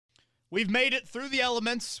We've made it through the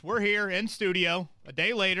elements. We're here in studio a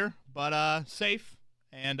day later, but safe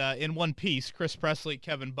and in one piece. Chris Presley,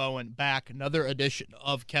 Kevin Bowen back. Another edition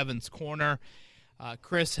of Kevin's Corner.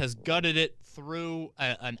 Chris has gutted it through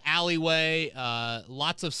an alleyway,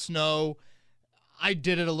 lots of snow. I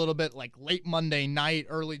did it a little bit like late Monday night,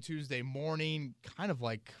 early Tuesday morning, kind of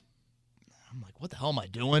like, I'm like, what the hell am I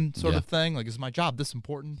doing sort of thing? Like, is my job this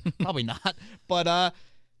important? Probably not. But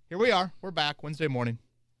here we are. We're back Wednesday morning.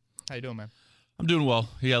 How you doing, man? I'm doing well.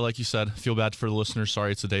 Yeah, like you said, feel bad for the listeners.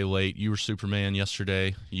 Sorry it's a day late. You were Superman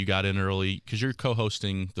yesterday. You got in early because you're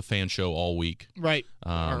co-hosting the fan show all week. Right.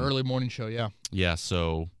 Our early morning show, yeah. Yeah,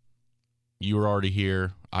 so you were already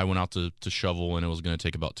here. I went out to shovel, and it was going to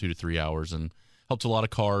take about 2 to 3 hours, and helped a lot of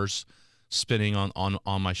cars spinning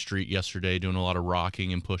on my street yesterday, doing a lot of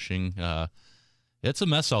rocking and pushing. It's a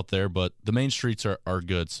mess out there, but the main streets are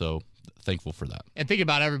good, so thankful for that. And think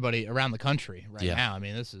about everybody around the country now. I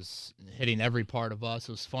mean, this is hitting every part of us.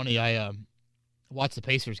 It was funny. I watched the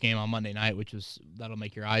Pacers game on Monday night, that'll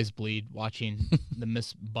make your eyes bleed watching the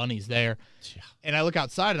Miss Bunnies there. Yeah. And I look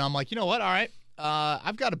outside, and I'm like, you know what? All right,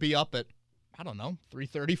 I've got to be up at,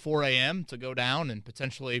 3:30, 4 a.m. to go down and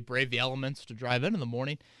potentially brave the elements to drive in the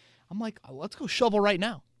morning. I'm like, let's go shovel right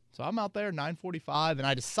now. So I'm out there 9:45, and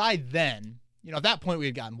I decide then, at that point we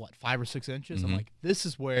had gotten, 5 or 6 inches? Mm-hmm. I'm like, this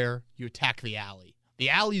is where you attack the alley.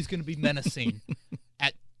 The alley is going to be menacing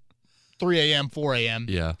at 3 a.m., 4 a.m.,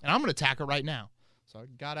 Yeah. and I'm going to attack it right now. So I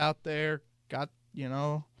got out there, got,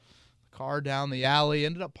 the car down the alley,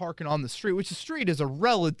 ended up parking on the street, which the street is a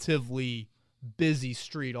relatively busy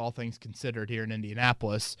street, all things considered, here in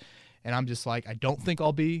Indianapolis. And I'm just like, I don't think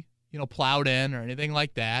I'll be, plowed in or anything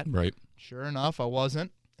like that. Right. Sure enough, I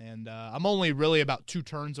wasn't. And I'm only really about 2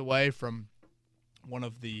 turns away from one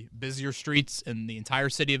of the busier streets in the entire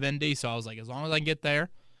city of Indy. So I was like, as long as I can get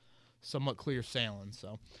there, somewhat clear sailing.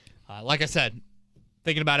 So, like I said,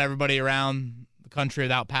 thinking about everybody around the country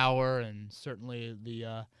without power, and certainly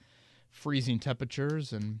the freezing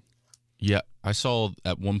temperatures. And Yeah, I saw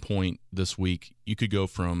at one point this week you could go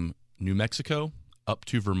from New Mexico up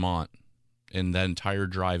to Vermont, and that entire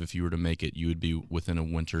drive, if you were to make it, you would be within a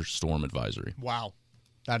winter storm advisory. wow,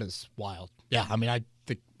 that is wild. Yeah, I mean, I'm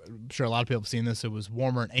sure a lot of people have seen this. It was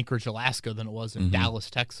warmer in Anchorage, Alaska than it was in Dallas,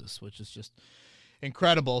 Texas, which is just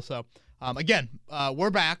incredible. So, again, we're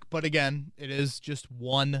back, but again, it is just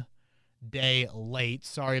one day late.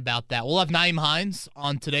 Sorry about that. We'll have Nyheim Hines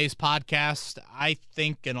on today's podcast. I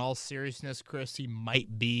think, in all seriousness, Chris, he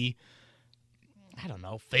might be,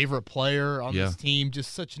 favorite player on this team.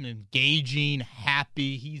 Just such an engaging,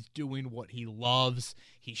 happy. He's doing what he loves.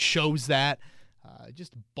 He shows that.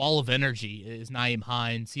 Just a ball of energy is Nyheim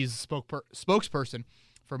Hines. He's a spokesperson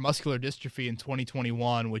for muscular dystrophy in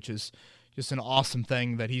 2021, which is just an awesome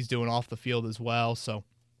thing that he's doing off the field as well. So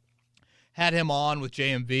had him on with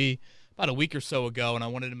JMV about a week or so ago, and I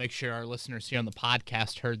wanted to make sure our listeners here on the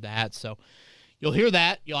podcast heard that. So you'll hear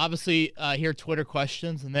that. You'll obviously hear Twitter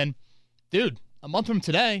questions. And then, dude, a month from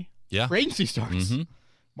today, free agency starts.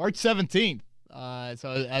 March 17th.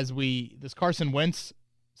 So as this Carson Wentz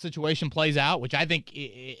situation plays out, which I think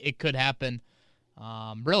it could happen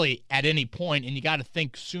really at any point, and you got to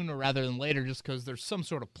think sooner rather than later, just because there's some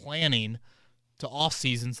sort of planning to off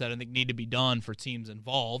seasons that I think need to be done for teams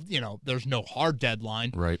involved. There's no hard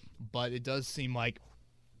deadline, Right. but it does seem like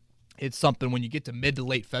it's something when you get to mid to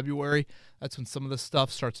late February, that's when some of this stuff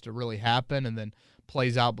starts to really happen, and then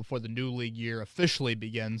plays out before the new league year officially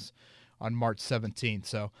begins on March 17th.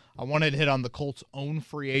 So I wanted to hit on the Colts' own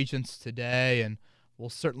free agents today, and we'll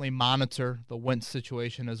certainly monitor the Wentz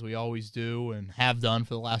situation as we always do and have done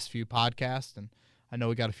for the last few podcasts. And I know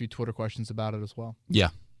we got a few Twitter questions about it as well. Yeah,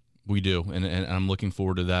 we do. And I'm looking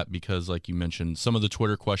forward to that because, like you mentioned, some of the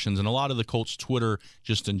Twitter questions and a lot of the Colts Twitter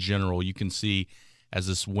just in general, you can see as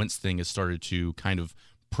this Wentz thing has started to kind of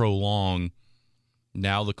prolong,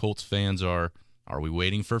 now the Colts fans are we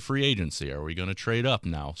waiting for free agency? Are we going to trade up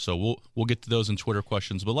now? So we'll get to those in Twitter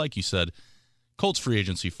questions. But like you said, Colts free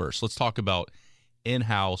agency first. Let's talk about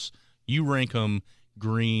in-house. You rank them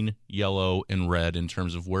green, yellow, and red in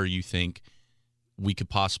terms of where you think we could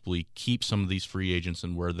possibly keep some of these free agents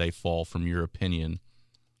and where they fall from your opinion.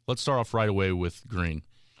 Let's start off right away with green.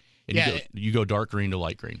 And you go dark green to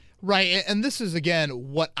light green. Right, and this is, again,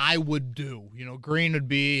 what I would do. Green would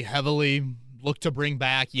be heavily look to bring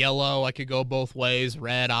back. Yellow, I could go both ways.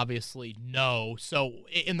 Red, obviously, no. So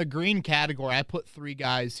in the green category, I put 3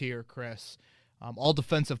 guys here, Chris. All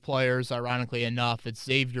defensive players, ironically enough. It's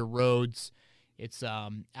Xavier Rhodes, it's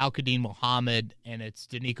Al-Qadim Muhammad, and it's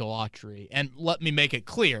Danico Autry. And let me make it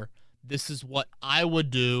clear, this is what I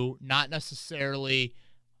would do, not necessarily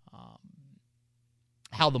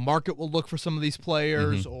how the market will look for some of these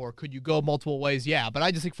players, or could you go multiple ways? Yeah, but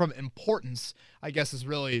I just think from importance, I guess is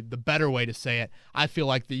really the better way to say it. I feel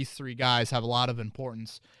like these three guys have a lot of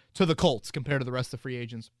importance to the Colts compared to the rest of the free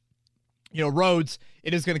agents. Rhodes,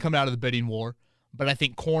 it is going to come out of the bidding war, but I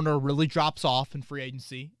think corner really drops off in free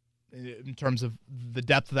agency in terms of the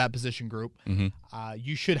depth of that position group.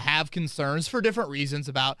 You should have concerns for different reasons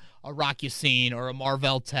about a Rock Ya-Sin or a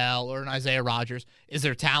Marvell Tell or an Isaiah Rodgers. Is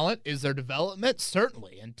there talent? Is there development?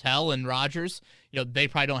 Certainly. And Tell and Rodgers, they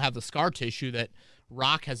probably don't have the scar tissue that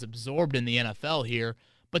Rock has absorbed in the NFL here.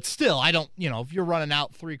 But still, I don't, if you're running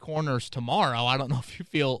out three corners tomorrow, I don't know if you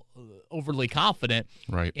feel overly confident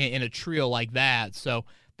in a trio like that. So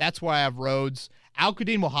that's why I have Rhodes.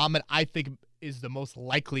 Al-Quadin Muhammad, I think, is the most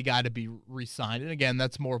likely guy to be re-signed. And again,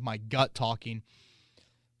 that's more of my gut talking.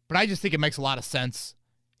 But I just think it makes a lot of sense.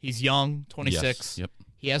 He's young, 26. Yes. Yep.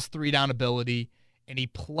 He has three-down ability, and he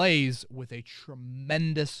plays with a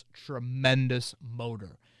tremendous, tremendous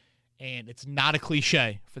motor. And it's not a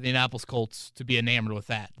cliche for the Indianapolis Colts to be enamored with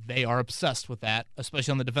that. They are obsessed with that,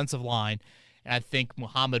 especially on the defensive line. And I think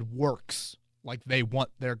Muhammad works like they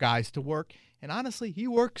want their guys to work. And honestly, he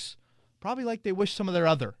works probably like they wish some of their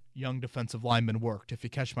other young defensive linemen worked, if you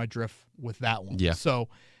catch my drift with that one. Yeah. So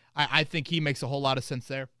I think he makes a whole lot of sense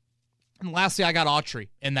there. And lastly, I got Autry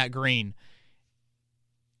in that green.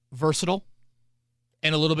 Versatile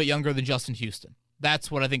and a little bit younger than Justin Houston.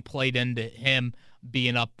 That's what I think played into him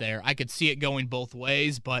being up there. I could see it going both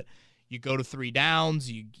ways, but you go to three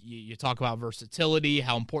downs, you talk about versatility,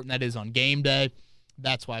 how important that is on game day.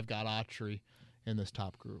 That's why I've got Autry in this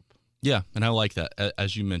top group. Yeah, and I like that.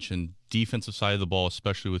 As you mentioned, defensive side of the ball,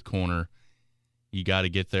 especially with corner, you got to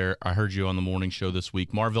get there. I heard you on the morning show this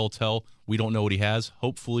week. Marvell Tell, we don't know what he has.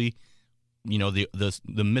 Hopefully,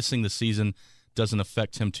 the missing the season doesn't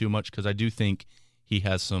affect him too much, because I do think he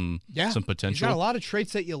has some potential. He's got a lot of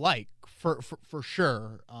traits that you like, for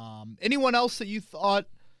sure. Anyone else that you thought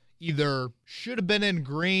either should have been in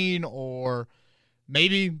green, or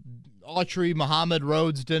maybe Autry, Muhammad,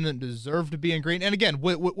 Rhodes didn't deserve to be in green? And again,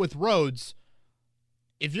 with Rhodes,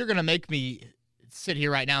 if you're going to make me sit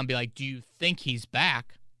here right now and be like, do you think he's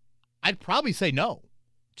back? I'd probably say no,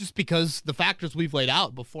 just because the factors we've laid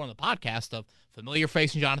out before in the podcast of familiar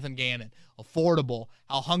face in Jonathan Gannon, affordable,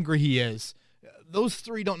 how hungry he is. Those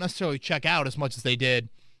three don't necessarily check out as much as they did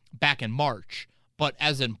back in March. But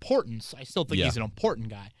as importance, I still think he's an important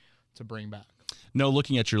guy to bring back. No,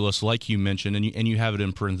 looking at your list, like you mentioned, and you have it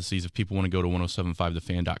in parentheses if people want to go to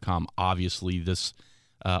 1075thefan.com. Obviously, this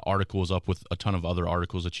article is up with a ton of other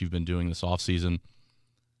articles that you've been doing this offseason.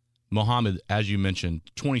 Muhammad, as you mentioned,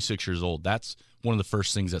 26 years old. That's one of the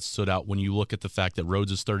first things that stood out when you look at the fact that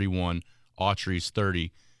Rhodes is 31, Autry's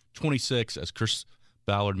 30, 26, as Chris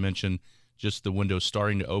Ballard mentioned, just the window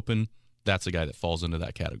starting to open. That's a guy that falls into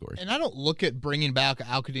that category. And I don't look at bringing back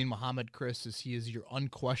Al-Quadin Muhammad, Chris, as he is your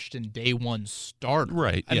unquestioned day one starter.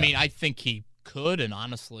 Right. I mean, I think he could and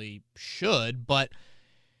honestly should, but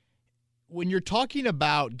when you're talking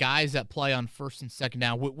about guys that play on first and second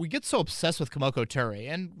down, we get so obsessed with Kemoko Turay,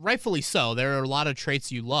 and rightfully so. There are a lot of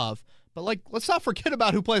traits you love, but let's not forget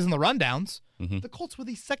about who plays in the rundowns. The Colts were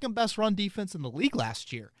the second best run defense in the league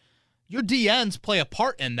last year. Your DNs play a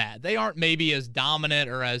part in that. They aren't maybe as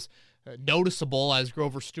dominant or as noticeable as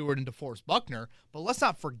Grover Stewart and DeForest Buckner, but let's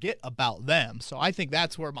not forget about them. So I think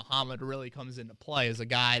that's where Muhammad really comes into play as a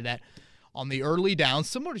guy that on the early downs,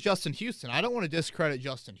 similar to Justin Houston. I don't want to discredit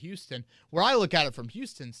Justin Houston. Where I look at it from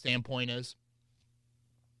Houston's standpoint is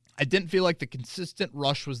I didn't feel like the consistent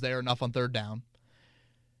rush was there enough on third down.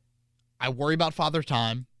 I worry about Father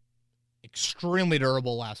Time. Extremely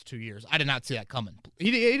durable last 2 years. I did not see that coming.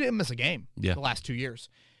 He didn't miss a game the last 2 years.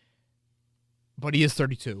 But he is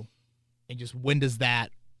 32. And just when does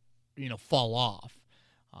that, fall off?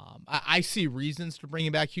 I see reasons to bring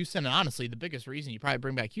back Houston. And honestly, the biggest reason you probably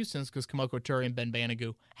bring back Houston is because Kemoko Turay and Ben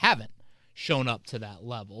Banogu haven't shown up to that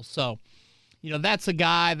level. So, that's a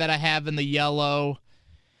guy that I have in the yellow.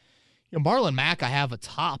 Marlon Mack, I have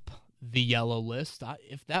atop the yellow list.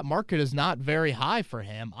 If that market is not very high for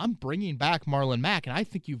him, I'm bringing back Marlon Mack, and I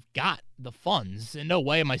think you've got the funds. In no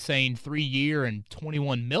way am I saying 3 year and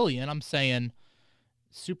 $21 million. I'm saying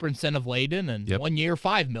super incentive laden and 1 year,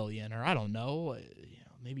 $5 million, or I don't know,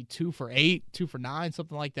 maybe 2 for $8, 2 for $9,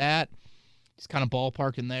 something like that. Just kind of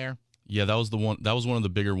ballpark in there. Yeah, that was the one. That was one of the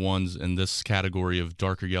bigger ones in this category of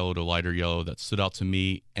darker yellow to lighter yellow that stood out to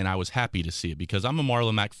me, and I was happy to see it because I'm a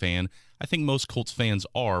Marlon Mack fan. I think most Colts fans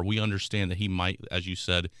are. We understand that he might, as you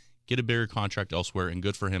said, get a bigger contract elsewhere, and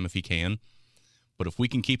good for him if he can. But if we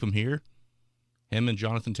can keep him here, him and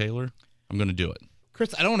Jonathan Taylor, I'm going to do it.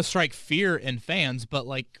 Chris, I don't want to strike fear in fans, but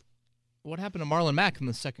what happened to Marlon Mack in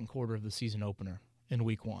the second quarter of the season opener in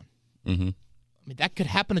week 1? Mm-hmm. I mean, that could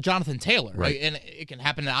happen to Jonathan Taylor, Right. And it can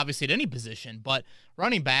happen obviously at any position, but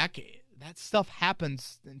running back, that stuff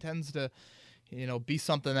happens and tends to, be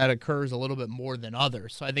something that occurs a little bit more than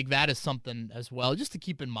others. So I think that is something as well, just to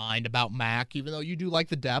keep in mind about Mack, even though you do like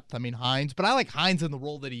the depth. I mean, Hines, but I like Hines in the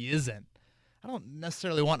role that he is in. I don't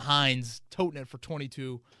necessarily want Hines toting it for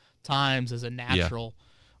 22 times as a natural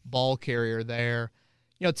ball carrier there.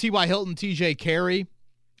 T.Y. Hilton, T.J. Carey,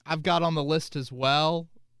 I've got on the list as well.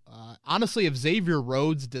 Honestly, if Xavier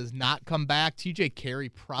Rhodes does not come back, T.J. Carey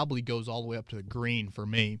probably goes all the way up to the green for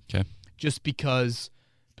me. Okay. Just because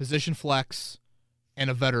position flex and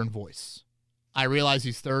a veteran voice. I realize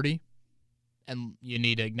he's 30, and you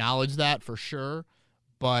need to acknowledge that for sure,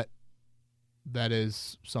 but that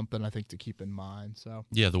is something I think to keep in mind. So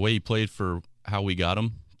Yeah, the way he played for how we got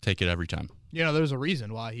him, take it every time. there's a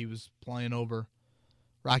reason why he was playing over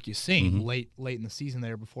Rock Ya-Sing Mhm. late in the season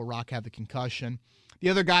there before Rock had the concussion. The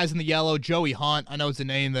other guys in the yellow, Joey Hunt, I know it's a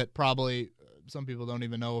name that probably some people don't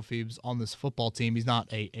even know if he was on this football team. He's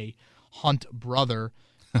not a Hunt brother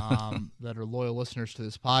that are loyal listeners to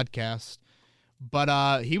this podcast.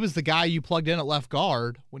 But he was the guy you plugged in at left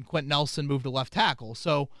guard when Quentin Nelson moved to left tackle.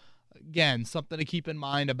 So, again, something to keep in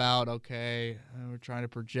mind about, okay, we're trying to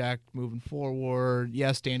project moving forward.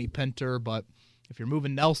 Yes, Danny Pinter, but if you're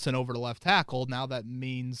moving Nelson over to left tackle, now that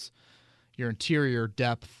means your interior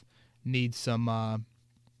depth needs some help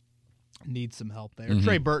there. Mhm.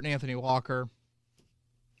 Trey Burton, Anthony Walker.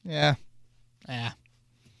 Yeah.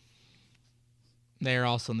 They're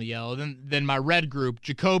also in the yellow. Then my red group,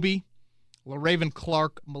 Jacoby, LaRaven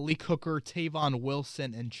Clark, Malik Hooker, Tavon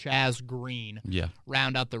Wilson, and Chaz Green Yeah.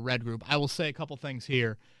 round out the red group. I will say a couple things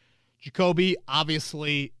here. Jacoby,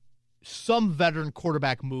 obviously, some veteran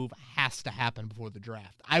quarterback move has to happen before the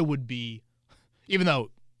draft. I would be, even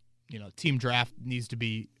though, team draft needs to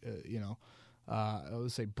be, I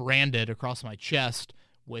would say branded across my chest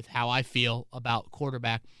with how I feel about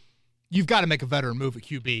quarterback. You've got to make a veteran move at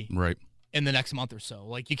QB Right. in the next month or so.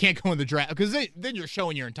 Like, you can't go in the draft because then you're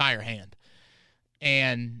showing your entire hand.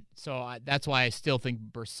 And so that's why I still think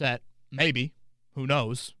Brissett, maybe, who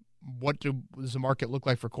knows, what does the market look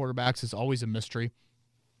like for quarterbacks is always a mystery.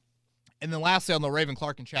 And then lastly, on the LaRaven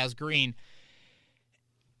Clark and Chaz Green,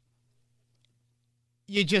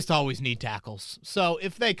 you just always need tackles. So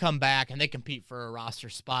if they come back and they compete for a roster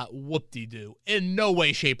spot, whoop-de-doo. In no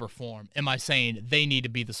way, shape, or form am I saying they need to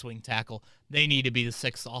be the swing tackle. They need to be the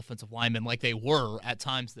sixth offensive lineman like they were at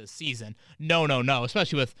times this season. No,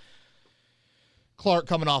 especially with Clark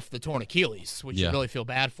coming off the torn Achilles, which you really feel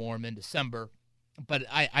bad for him in December. But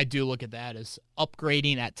I do look at that as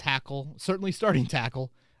upgrading at tackle, certainly starting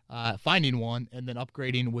tackle, finding one, and then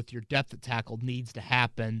upgrading with your depth at tackle needs to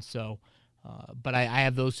happen. So, but I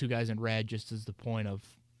have those two guys in red just as the point of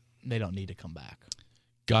they don't need to come back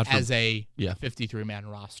as a 53-man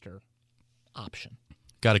roster option.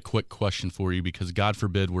 Got a quick question for you because God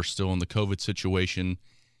forbid we're still in the COVID situation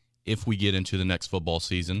if we get into the next football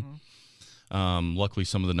season. Mm-hmm. Luckily,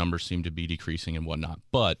 some of the numbers seem to be decreasing and whatnot.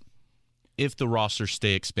 But if the rosters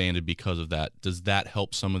stay expanded because of that, does that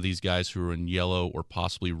help some of these guys who are in yellow or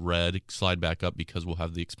possibly red slide back up because we'll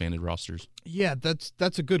have the expanded rosters? Yeah,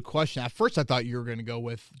 that's a good question. At first, I thought you were going to go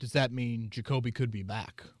with, does that mean Jacoby could be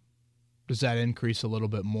back? Does that increase a little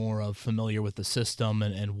bit more of familiar with the system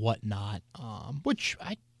and whatnot? Which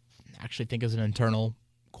I actually think is an internal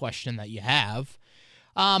question that you have.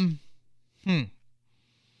 I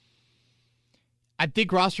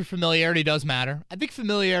think roster familiarity does matter. I think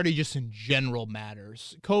familiarity just in general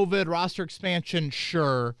matters. COVID, roster expansion,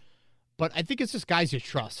 sure. But I think it's just guys you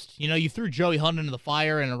trust. You threw Joey Hunt into the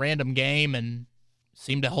fire in a random game and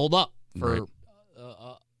seemed to hold up for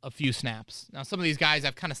a few snaps. Now, some of these guys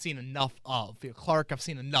I've kind of seen enough of. Clark, I've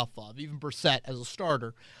seen enough of. Even Brissett as a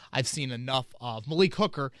starter, I've seen enough of. Malik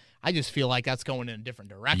Hooker, I just feel like that's going in a different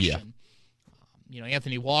direction.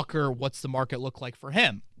 Anthony Walker, what's the market look like for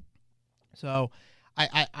him? So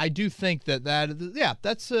I do think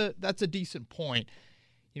that's a decent point.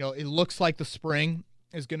 It looks like the spring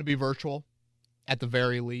is going to be virtual at the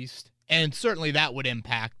very least. And certainly that would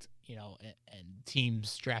impact, and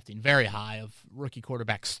teams drafting very high of rookie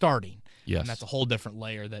quarterbacks starting. Yes. And that's a whole different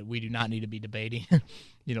layer that we do not need to be debating,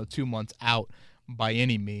 2 months out by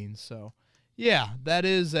any means. So, yeah, that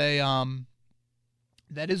is a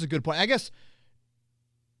good point. I guess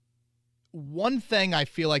one thing I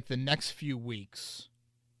feel like the next few weeks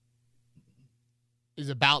is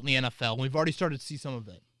about in the NFL, and we've already started to see some of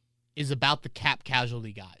it, is about the cap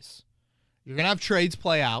casualty guys. You're going to have trades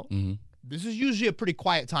play out. Mm-hmm. This is usually a pretty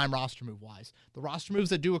quiet time roster move-wise. The roster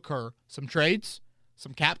moves that do occur, some trades,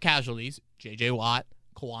 some cap casualties, J.J. Watt,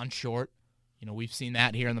 Kawan Short. We've seen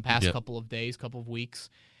that here in the past couple of days, couple of weeks.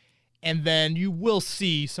 And then you will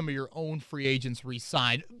see some of your own free agents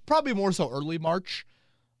re-signed, probably more so early March,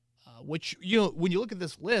 which, when you look at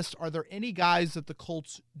this list, are there any guys that the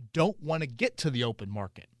Colts don't want to get to the open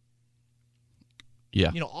market?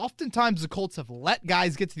 Yeah. Oftentimes the Colts have let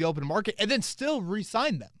guys get to the open market and then still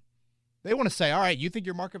re-sign them. They want to say, all right, you think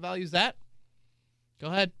your market value is that? Go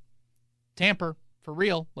ahead. Tamper. For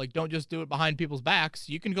real. Don't just do it behind people's backs.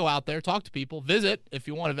 You can go out there, talk to people, visit if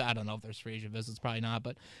you want to. I don't know if there's free agent visits, probably not,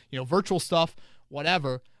 but, virtual stuff,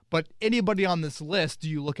 whatever. But anybody on this list, do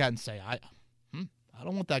you look at and say, I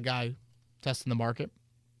don't want that guy testing the market?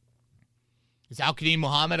 Is Al-Qadim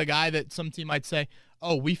Muhammad a guy that some team might say,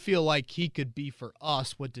 oh, we feel like he could be for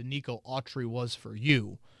us what Danico Autry was for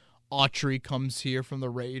you? Autry comes here from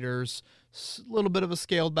the Raiders, a little bit of a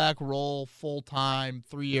scaled-back role, full-time,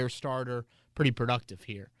 3-year starter, pretty productive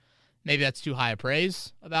here. Maybe that's too high a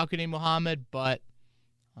praise of Al-Qadim Muhammad, but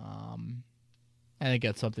I think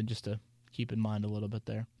that's something just to keep in mind a little bit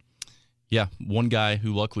there. Yeah, one guy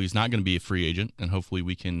who luckily is not going to be a free agent, and hopefully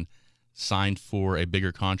we can sign for a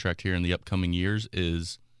bigger contract here in the upcoming years,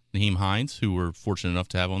 is Nyheim Hines, who we're fortunate enough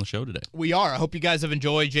to have on the show today. We are. I hope you guys have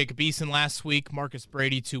enjoyed Jacob Eason last week, Marcus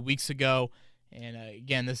Brady 2 weeks ago, and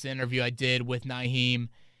again, this interview I did with Nyheim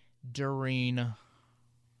during, I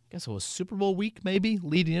guess it was Super Bowl week, maybe,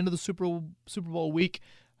 leading into the Super Bowl week,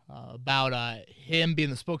 about him being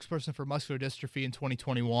the spokesperson for muscular dystrophy in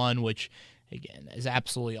 2021, which, again, is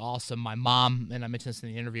absolutely awesome. My mom, and I mentioned this in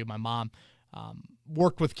the interview, my mom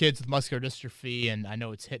worked with kids with muscular dystrophy, and I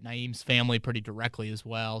know it's hit Naeem's family pretty directly as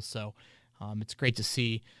well. So it's great to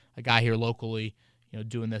see a guy here locally,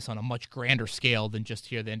 doing this on a much grander scale than just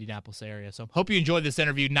here in the Indianapolis area. So hope you enjoyed this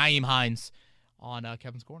interview. Nyheim Hines on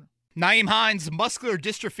Kevin's Corner. Nyheim Hines, Muscular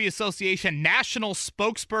Dystrophy Association National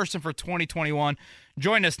Spokesperson for 2021.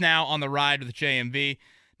 Join us now on the ride with the JMV.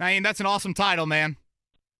 Nyheim, that's an awesome title, man.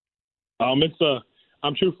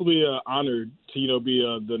 I'm truthfully honored to be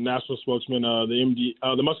the national spokesman of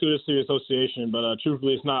the Muscular Dystrophy Association, but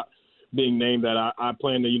truthfully, it's not being named that. I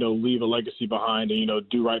plan to leave a legacy behind and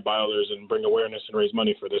do right by others and bring awareness and raise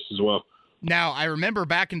money for this as well. Now, I remember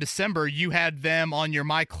back in December you had them on your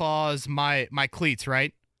My Claws, My Cleats,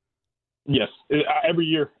 right? Yes, every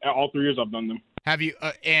year, all 3 years I've done them. Have you?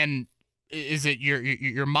 And is it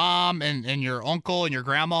your mom and your uncle and your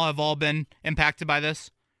grandma have all been impacted by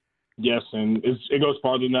this? Yes, and it goes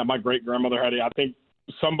farther than that. My great grandmother had it. I think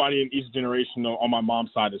somebody in each generation on my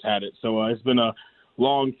mom's side has had it. So it's been a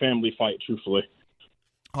long family fight, truthfully.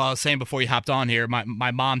 Well, I was saying before you hopped on here,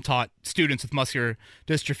 my mom taught students with muscular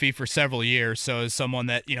dystrophy for several years. So as someone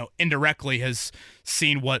that, indirectly has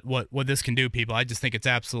seen what this can do, people, I just think it's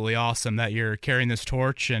absolutely awesome that you're carrying this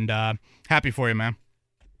torch, and happy for you, man.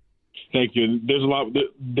 Thank you.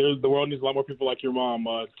 The world needs a lot more people like your mom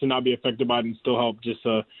to not be affected by it and still help.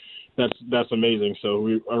 That's amazing.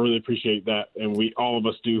 So I really appreciate that. And all of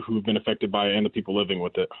us do who've been affected by it and the people living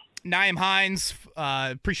with it. Nyheim Hines,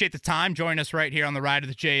 appreciate the time. Join us right here on the ride of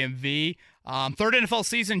the JMV. Third NFL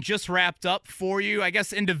season just wrapped up for you. I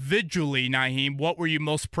guess individually, Nyheim, what were you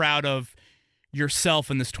most proud of yourself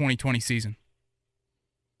in this 2020 season?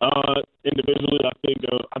 Individually, I think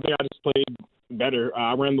I just played better.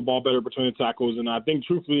 I ran the ball better between the tackles, and I think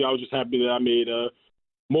truthfully, I was just happy that I made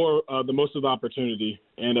the most of the opportunity.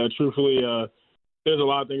 And truthfully, there's a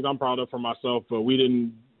lot of things I'm proud of for myself, but we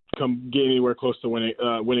didn't get anywhere close to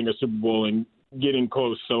winning a Super Bowl and getting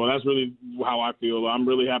close. So that's really how I feel. I'm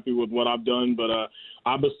really happy with what I've done, but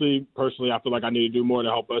obviously, personally, I feel like I need to do more to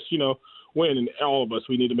help us, win. And all of us,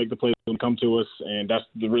 we need to make the plays come to us, and that's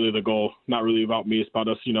really the goal. Not really about me. It's about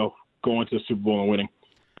us, going to the Super Bowl and winning.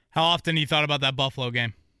 How often have you thought about that Buffalo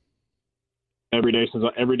game? Every day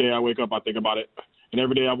I wake up, I think about it. And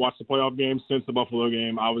every day I watch the playoff games since the Buffalo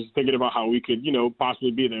game, I was thinking about how we could,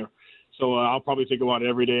 possibly be there. So I'll probably think about it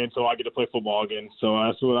every day until I get to play football again. So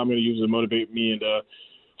that's what I'm going to use to motivate me. And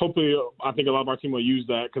hopefully I think a lot of our team will use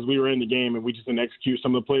that because we were in the game and we just didn't execute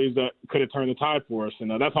some of the plays that could have turned the tide for us. And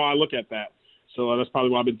that's how I look at that. So that's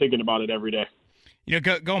probably why I've been thinking about it every day.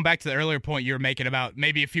 Going back to the earlier point you were making about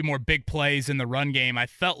maybe a few more big plays in the run game, I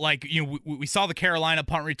felt like, we saw the Carolina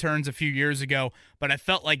punt returns a few years ago, but I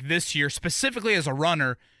felt like this year, specifically as a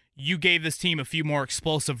runner, you gave this team a few more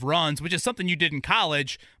explosive runs, which is something you did in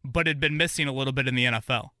college, but had been missing a little bit in the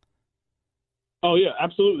NFL. Oh, yeah,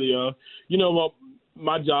 absolutely.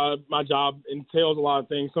 my job entails a lot of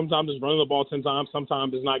things. Sometimes it's running the ball 10 times.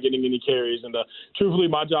 Sometimes it's not getting any carries. And truthfully,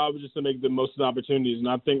 my job is just to make the most of the opportunities. And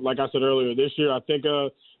I think, like I said earlier, this year I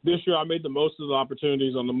made the most of the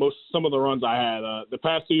opportunities on some of the runs I had. The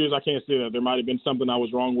past 2 years, I can't say that. There might have been something I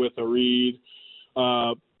was wrong with, a read,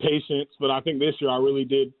 patience. But I think this year I really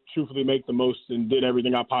did truthfully make the most and did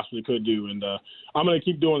everything I possibly could do. And I'm going to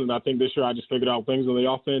keep doing it. I think this year I just figured out things on the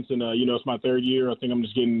offense. And, it's my third year. I think I'm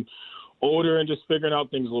just getting older and just figuring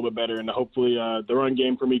out things a little bit better. And hopefully the run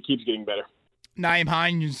game for me keeps getting better. Nyheim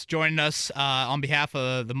Hines joining us on behalf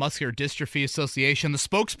of the Muscular Dystrophy Association, the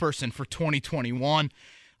spokesperson for 2021,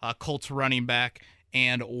 Colts running back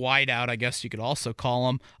and wideout, I guess you could also call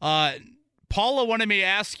him. Paula wanted me to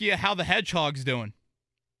ask you how the Hedgehog's doing.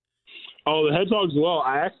 Oh, the Hedgehog's well.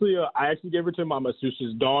 I actually gave her to my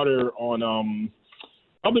masseuse's daughter on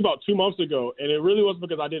probably about 2 months ago, and it really was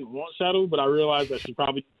because I didn't want Shadow, but I realized that she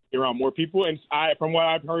probably be around more people. And from what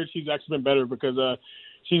I've heard, she's actually been better because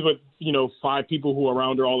she's with 5 people who are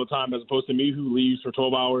around her all the time, as opposed to me who leaves for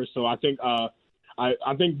 12 hours. So I think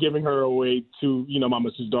I think giving her away to my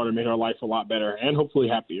masseuse's daughter made her life a lot better and hopefully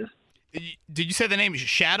happier. Did you say the name is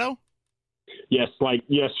Shadow? Yes,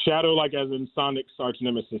 Shadow, like as in Sonic's arch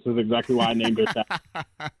nemesis, is exactly why I named her Shadow.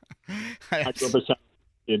 I grew up a Shadow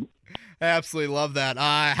kid. I absolutely love that.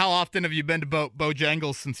 How often have you been to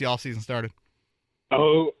Bojangles since the offseason started?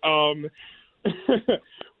 Oh,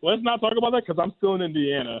 let's not talk about that because I'm still in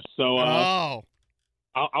Indiana. So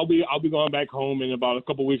I'll be going back home in about a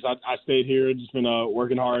couple weeks. I stayed here, just been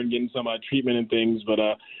working hard and getting some treatment and things. But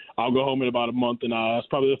I'll go home in about a month, and that's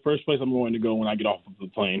probably the first place I'm going to go when I get off of the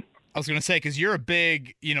plane. I was going to say, because you're a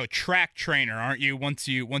big track trainer, aren't you? Once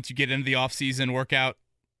you get into the off-season workout.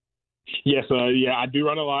 Yes, I do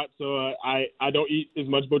run a lot, so I don't eat as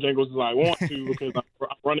much Bojangles as I want to because I'm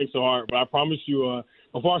running so hard. But I promise you,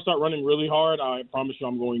 before I start running really hard, I promise you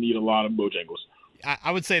I'm going to eat a lot of Bojangles.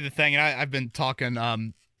 I would say the thing, and I've been talking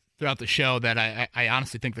throughout the show that I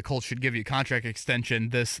honestly think the Colts should give you a contract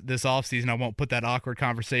extension this offseason. I won't put that awkward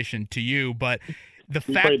conversation to you, but the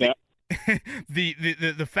fact that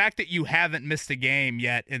the fact that you haven't missed a game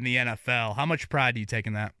yet in the NFL, how much pride do you take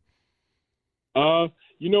in that?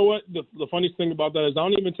 You know what? The funniest thing about that is I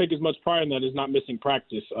don't even take as much pride in that as not missing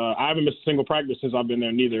practice. I haven't missed a single practice since I've been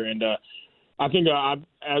there neither. And I think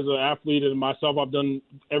as an athlete and myself, I've done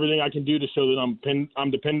everything I can do to show that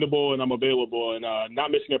I'm dependable and I'm available. And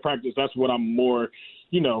not missing a practice, that's what I'm more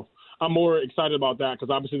excited about that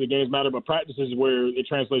because obviously the games matter, but practice is where it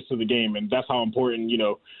translates to the game. And that's how important,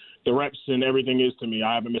 the reps and everything is to me.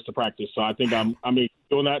 I haven't missed a practice. So I think I'm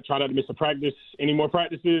doing that, try not to miss a practice, any more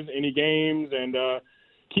practices, any games, and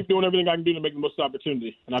keep doing everything I can do to make the most of the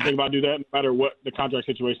opportunity. And I think if I do that, no matter what the contract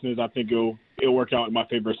situation is, I think it'll work out in my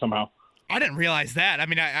favor somehow. I didn't realize that. I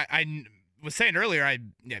mean, I was saying earlier, I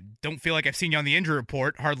don't feel like I've seen you on the injury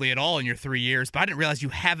report hardly at all in your 3 years, but I didn't realize you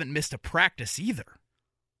haven't missed a practice either.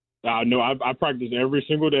 No, I practice every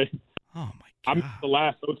single day. Oh, my God. I missed the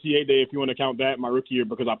last OTA day, if you want to count that, my rookie year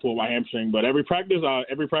because I pulled my hamstring. But every practice the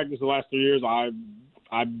last 3 years,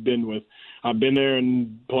 I've been there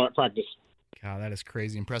and practice. God, that is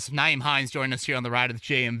crazy impressive. Nyheim Hines joining us here on the Ride of the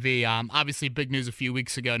JMV. Obviously, big news a few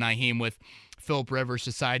weeks ago, Nyheim, with Philip Rivers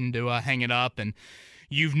deciding to hang it up. And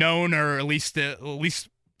you've known, or at least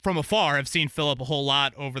from afar, have seen Philip a whole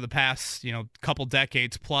lot over the past couple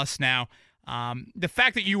decades plus now. The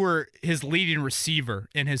fact that you were his leading receiver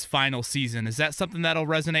in his final season, is that something that'll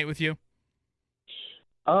resonate with you?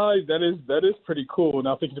 That is pretty cool.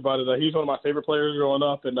 Now thinking about it, he's one of my favorite players growing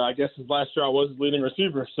up, and I guess his last year I was his leading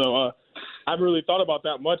receiver. So I haven't really thought about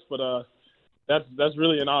that much, but that's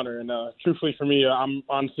really an honor. And truthfully for me, I'm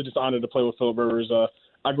honestly just honored to play with Philip Rivers.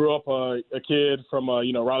 I grew up a kid from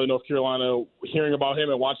Raleigh, North Carolina, hearing about him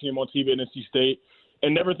and watching him on TV at NC State,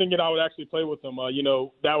 and never thinking I would actually play with him.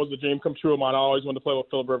 That was a dream come true of mine. I always wanted to play with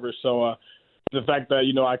Philip Rivers. So the fact that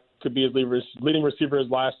I could be his leading receiver his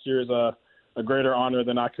last year is a greater honor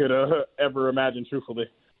than I could ever imagine, truthfully.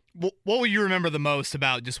 What will you remember the most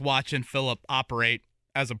about just watching Philip operate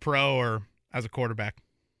as a pro or as a quarterback?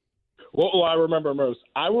 What will I remember most?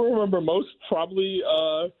 I will remember most probably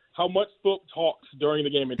how much Philip talks during the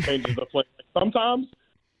game and changes the play. Sometimes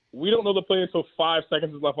we don't know the play until 5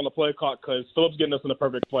 seconds is left on the play clock because Philip's getting us in the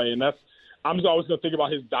perfect play, and I'm just always going to think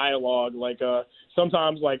about his dialogue.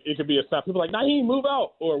 Sometimes, it could be a snap. People are like, Nyheim, move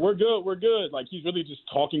out, or we're good. He's really just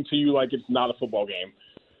talking to you like it's not a football game.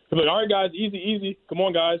 He's like, all right, guys, easy. Come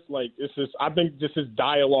on, guys. It's just, I think just his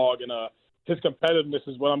dialogue and his competitiveness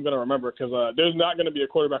is what I'm going to remember because there's not going to be a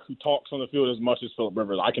quarterback who talks on the field as much as Philip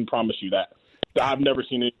Rivers. I can promise you that. I've never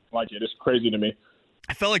seen anything like it. It's crazy to me.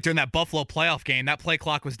 I felt like during that Buffalo playoff game, that play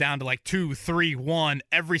clock was down to like 2, 3, 1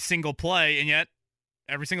 every single play, and yet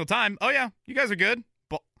every single time, oh yeah, you guys are good.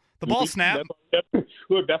 The ball snapped.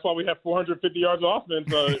 Look, that's why we have 450 yards of offense.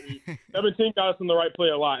 17 got us in the right play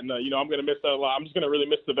a lot, and I'm going to miss that a lot. I'm just going to really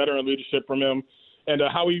miss the veteran leadership from him and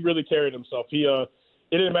how he really carried himself. It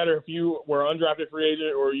didn't matter if you were an undrafted free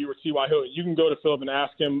agent or you were T.Y. Hilton. You can go to Philip and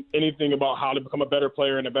ask him anything about how to become a better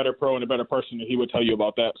player and a better pro and a better person, and he would tell you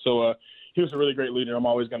about that. So he was a really great leader. I'm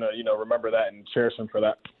always going to remember that and cherish him for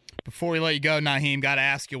that. Before we let you go, Nyheim, got to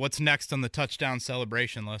ask you, what's next on the touchdown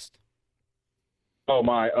celebration list? Oh,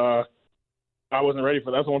 my. I wasn't ready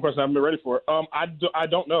for that. That's the one question I haven't been ready for. I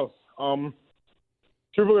don't know.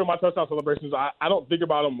 Truthfully, with my touchdown celebrations, I don't think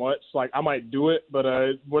about them much. Like, I might do it, but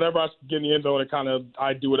whenever I get in the end zone,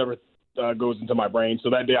 I do whatever goes into my brain. So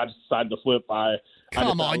that day I just decided to flip.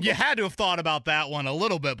 Come on. You had to have thought about that one a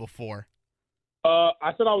little bit before.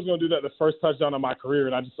 I said I was going to do that the first touchdown of my career,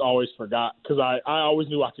 and I just always forgot because I always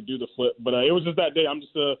knew I could do the flip. But it was just that day. I'm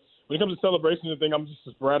just when it comes to celebrations and things, I'm just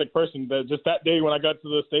a sporadic person. That just that day when I got to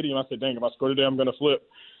the stadium, I said, dang, if I score today, I'm going to flip.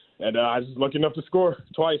 And I was lucky enough to score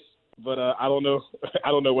twice. But I don't know.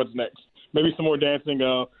 I don't know what's next. Maybe some more dancing.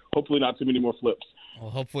 Hopefully not too many more flips.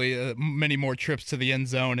 Well, hopefully many more trips to the end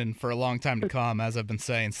zone and for a long time to come. As I've been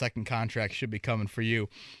saying, second contract should be coming for you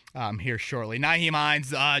here shortly. Nyheim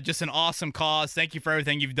Hines, just an awesome cause. Thank you for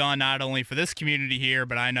everything you've done, not only for this community here,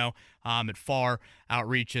 but I know it far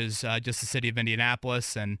outreaches just the city of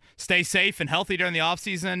Indianapolis. And stay safe and healthy during the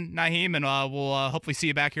offseason, Nyheim, and we'll hopefully see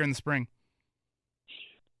you back here in the spring.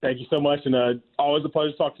 Thank you so much, and always a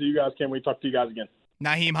pleasure to talk to you guys. Can't wait to talk to you guys again.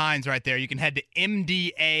 Nyheim Hines right there. You can head to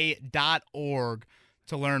mda.org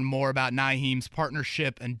to learn more about Nyheim's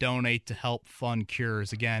partnership and donate to help fund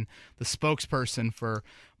cures. Again, the spokesperson for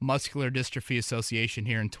Muscular Dystrophy Association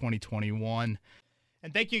here in 2021.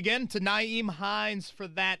 And thank you again to Nyheim Hines for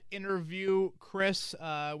that interview, Chris.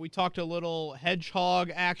 We talked a little hedgehog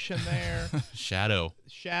action there. Shadow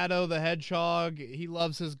the hedgehog. He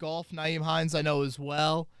loves his golf. Nyheim Hines, I know as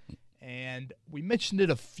well. And we mentioned it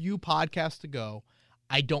a few podcasts ago.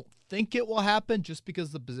 I don't think it will happen just because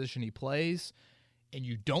of the position he plays. And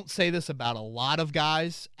you don't say this about a lot of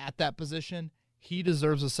guys at that position. He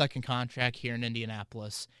deserves a second contract here in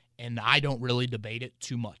Indianapolis, and I don't really debate it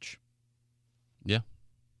too much. Yeah.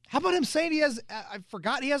 How about him saying I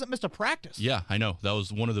forgot he hasn't missed a practice. Yeah, I know. That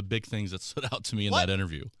was one of the big things that stood out to me in that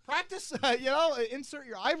interview. Practice, insert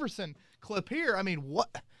your Iverson clip here. I mean,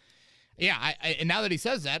 what? Yeah, and now that he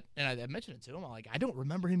says that, and I mentioned it to him, I'm like, I don't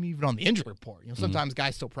remember him even on the injury report. Sometimes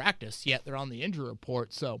guys still practice, yet they're on the injury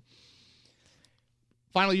report. So,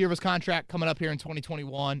 final year of his contract coming up here in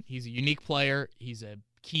 2021. He's a unique player. He's a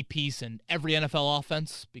key piece in every NFL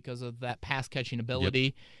offense because of that pass-catching ability.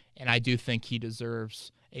 Yep. And I do think he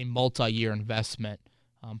deserves a multi-year investment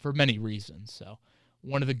for many reasons. So,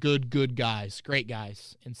 one of the good guys, great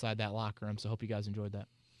guys inside that locker room. So, hope you guys enjoyed that.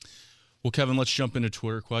 Well, Kevin, let's jump into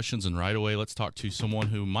Twitter questions, and right away let's talk to someone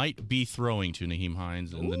who might be throwing to Nyheim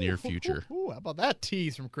Hines in the near future. How about that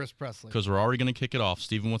tease from Chris Presley? Because we're already going to kick it off.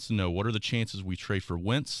 Steven wants to know, what are the chances we trade for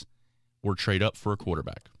Wentz or trade up for a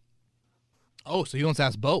quarterback? Oh, so he wants to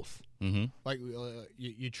ask both. Mm-hmm. Like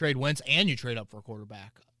you trade Wentz and you trade up for a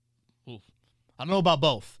quarterback. Oof. I don't know about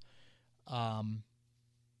both.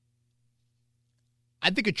 I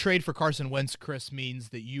think a trade for Carson Wentz, Chris, means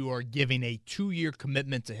that you are giving a 2-year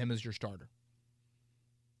commitment to him as your starter.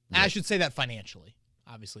 Right. I should say that financially.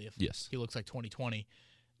 Obviously, if he looks like 2020,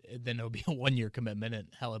 then it'll be a 1-year commitment, and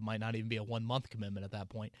hell, it might not even be a 1-month commitment at that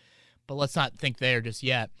point. But let's not think there just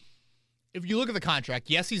yet. If you look at the contract,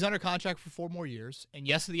 yes, he's under contract for 4 more years, and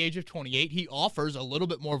yes, at the age of 28, he offers a little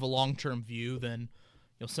bit more of a long-term view than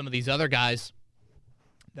some of these other guys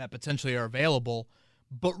that potentially are available.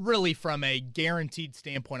 But really, from a guaranteed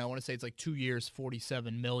standpoint, I want to say it's like 2 years,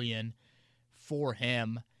 $47 million for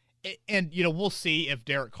him. And we'll see if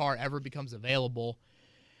Derek Carr ever becomes available.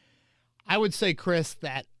 I would say, Chris,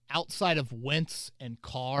 that outside of Wentz and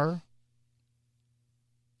Carr,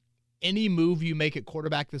 any move you make at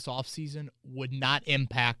quarterback this offseason would not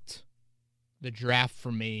impact the draft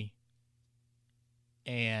for me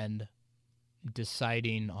and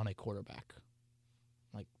deciding on a quarterback.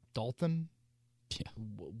 Like Dalton? Yeah.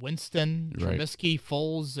 Winston, Trubisky,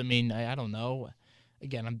 Foles. I mean, I don't know.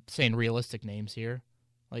 Again, I'm saying realistic names here.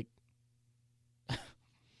 Like,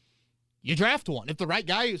 you draft one. If the right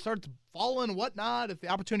guy starts falling and whatnot, if the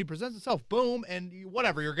opportunity presents itself, boom, and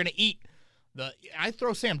whatever, you're going to eat I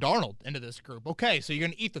throw Sam Darnold into this group. Okay, so you're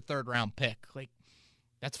going to eat the 3rd-round pick. Like,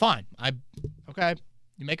 that's fine. Okay.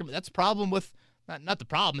 You make him. That's the problem with, not the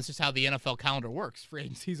problem, it's just how the NFL calendar works. Free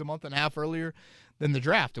agency's a month and a half earlier than the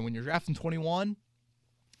draft. And when you're drafting 21,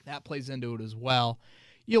 That plays into it as well.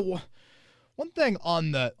 One thing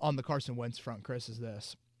on the Carson Wentz front, Chris, is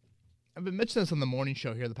this. I've been mentioning this on the morning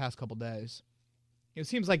show here the past couple days. It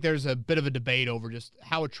seems like there's a bit of a debate over just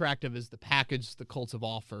how attractive is the package the Colts have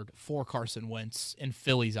offered for Carson Wentz in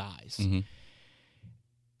Philly's eyes. Mm-hmm.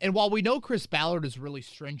 And while we know Chris Ballard is really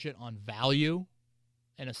stringent on value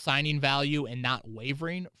and assigning value and not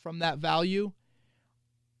wavering from that value,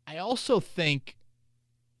 I also think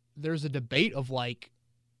there's a debate of like,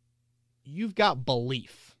 you've got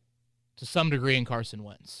belief to some degree in Carson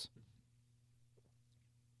Wentz.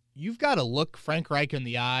 You've got to look Frank Reich in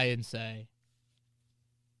the eye and say,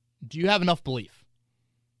 do you have enough belief?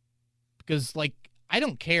 Because, like, I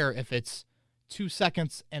don't care if it's 2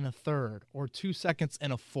 seconds and a third or 2 seconds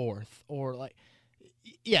and a fourth or, like,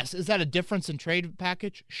 yes, is that a difference in trade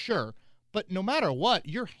package? Sure. But no matter what,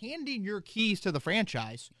 you're handing your keys to the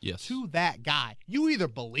franchise to that guy. You either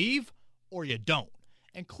believe or you don't.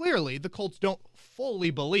 And clearly, the Colts don't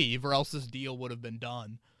fully believe, or else this deal would have been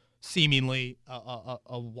done seemingly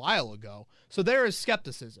a while ago. So there is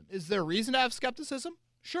skepticism. Is there reason to have skepticism?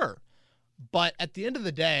 Sure. But at the end of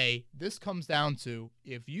the day, this comes down to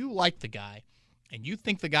if you like the guy and you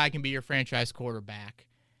think the guy can be your franchise quarterback,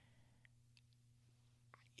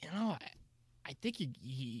 I think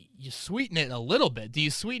you sweeten it a little bit. Do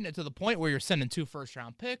you sweeten it to the point where you're sending 2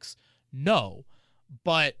 first-round picks? No.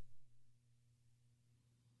 But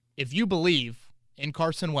if you believe in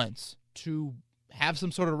Carson Wentz to have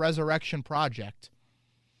some sort of resurrection project,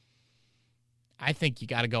 I think you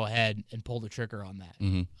got to go ahead and pull the trigger on that.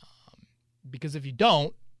 Mm-hmm. Because if you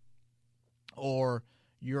don't, or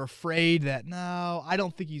you're afraid that, no, I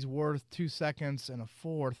don't think he's worth 2 seconds and a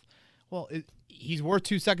fourth, well, he's worth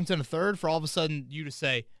 2 seconds and a third for all of a sudden you to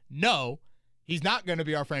say, no, he's not going to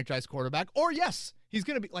be our franchise quarterback, or yes, he's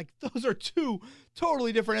going to be. Like, those are 2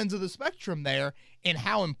 totally different ends of the spectrum there in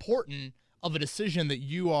how important of a decision that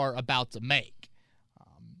you are about to make.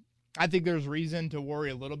 I think there's reason to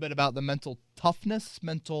worry a little bit about the mental toughness.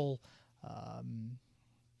 Mental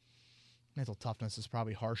toughness is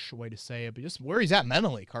probably a harsh way to say it, but just where he's at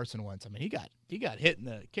mentally, Carson Wentz. I mean, he got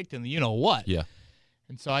kicked in the you-know-what. Yeah.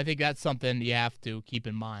 And so I think that's something you have to keep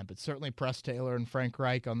in mind. But certainly Press Taylor and Frank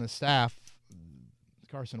Reich on the staff,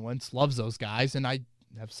 Carson Wentz loves those guys, and I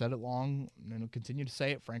have said it long and will continue to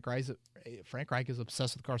say it. Frank Reich is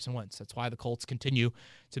obsessed with Carson Wentz. That's why the Colts continue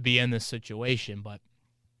to be in this situation. But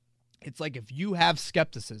it's like if you have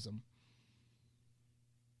skepticism,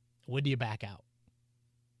 when do you back out?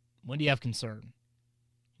 When do you have concern?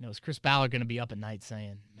 Is Chris Ballard going to be up at night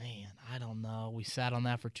saying, man, I don't know. We sat on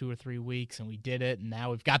that for 2 or 3 weeks, and we did it, and now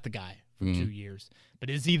we've got the guy for 2 years. But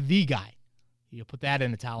is he the guy? You put that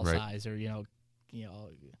in italicized or,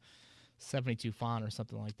 72 font or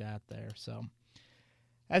something like that there. So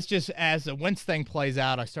that's just as the Wentz thing plays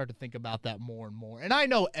out, I start to think about that more and more. And I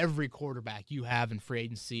know every quarterback you have in free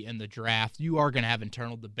agency in the draft, you are going to have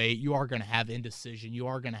internal debate. You are going to have indecision. You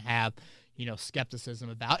are going to have, skepticism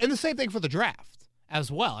about. And the same thing for the draft as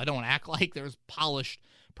well. I don't act like there's polished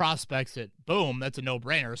prospects that, boom, that's a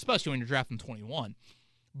no-brainer, especially when you're drafting 21.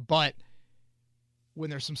 But when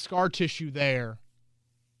there's some scar tissue there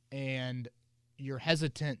and you're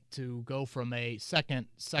hesitant to go from a second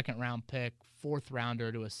round pick, 4th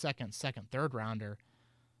rounder to a second, 3rd rounder,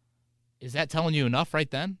 is that telling you enough right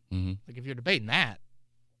then? Mm-hmm. Like, if you're debating that,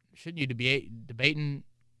 shouldn't you be debating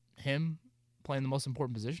him playing the most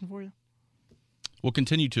important position for you? We'll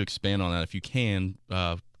continue to expand on that if you can.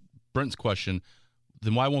 Brent's question,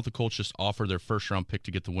 then why won't the Colts just offer their 1st-round pick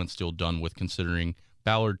to get the Wentz deal done with, considering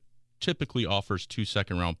Ballard typically offers 2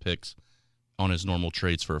 second-round picks on his normal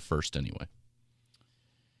trades for a first anyway?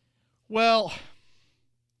 Well,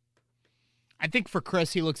 I think for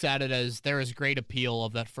Chris, he looks at it as there is great appeal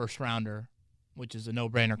of that 1st-rounder, which is a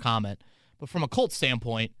no-brainer comment. But from a Colts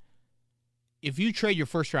standpoint, if you trade your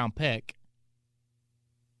 1st-round pick,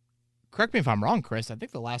 correct me if I'm wrong, Chris, I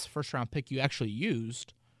think the last 1st-round pick you actually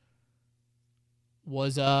used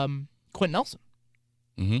was Quentin Nelson.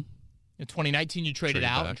 Mm-hmm. In 2019, you traded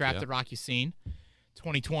out and drafted Rocky Sin.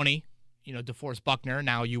 2020, DeForest Buckner.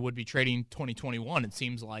 Now you would be trading 2021, it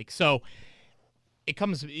seems like. So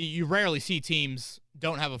you rarely see teams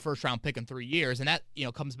don't have a 1st-round pick in 3 years, and that,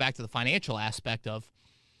 comes back to the financial aspect of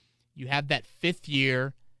you have that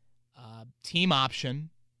 5th-year team option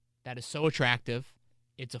that is so attractive.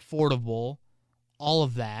 It's affordable, all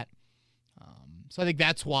of that. So I think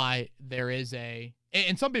that's why there is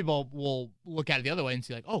and some people will look at it the other way and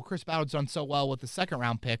see like, oh, Chris Ballard's done so well with the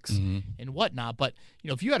 2nd-round picks and whatnot. But,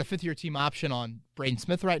 if you had a 5th-year team option on Braden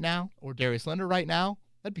Smith right now or Darius Leonard right now,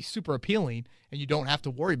 that'd be super appealing, and you don't have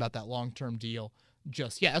to worry about that long-term deal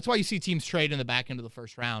just yet. That's why you see teams trade in the back end of the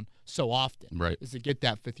first round so often, right? Is to get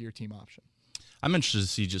that fifth-year team option. I'm interested to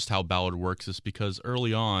see just how Ballard works this because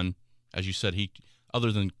early on, as you said, he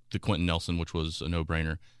other than the Quentin Nelson, which was a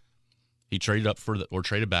no-brainer, he traded up or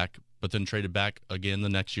traded back, but then traded back again the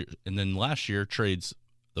next year, and then last year trades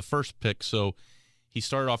the first pick. So he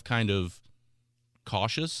started off kind of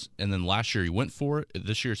cautious, and then last year he went for it.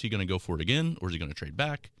 This year, is he going to go for it again, or is he going to trade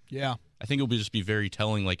back? Yeah. I think it'll just be very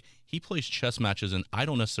telling. Like, he plays chess matches, and I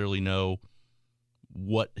don't necessarily know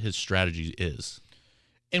what his strategy is.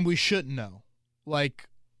 And we shouldn't know. Like,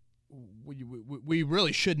 we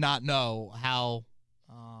really should not know how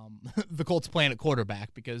the Colts plan at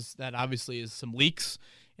quarterback, because that obviously is some leaks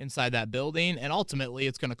inside that building, and ultimately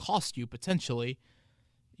it's going to cost you potentially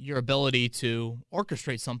your ability to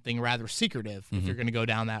orchestrate something rather secretive if you're going to go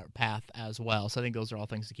down that path as well. So I think those are all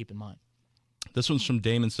things to keep in mind. This one's from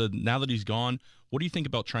Damon. Said, now that he's gone, what do you think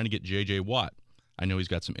about trying to get J.J. Watt? I know he's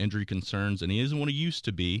got some injury concerns, and he isn't what he used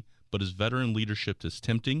to be, but his veteran leadership is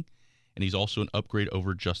tempting, and he's also an upgrade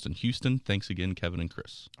over Justin Houston. Thanks again, Kevin and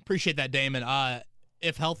Chris. Appreciate that, Damon.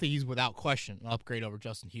 If healthy, he's without question an upgrade over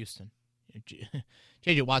Justin Houston.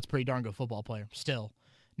 J.J. Watt's a pretty darn good football player still.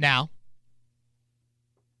 Now,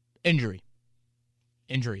 injuries,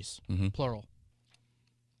 plural.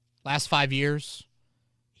 Last 5 years,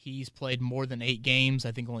 he's played more than 8 games,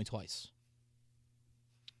 I think only twice.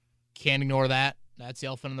 Can't ignore that. That's the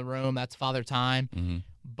elephant in the room. That's father time.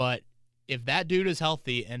 But if that dude is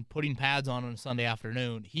healthy and putting pads on a Sunday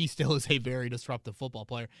afternoon, he still is a very disruptive football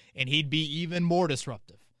player, and he'd be even more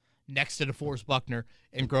disruptive next to DeForest Buckner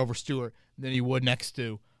and Grover Stewart than he would next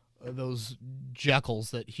to those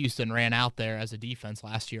Jekylls that Houston ran out there as a defense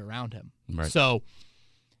last year around him. Right. So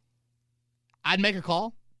I'd make a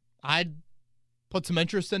call. I'd put some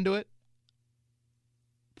interest into it.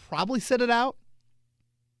 Probably sit it out,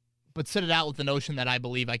 but sit it out with the notion that I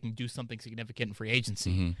believe I can do something significant in free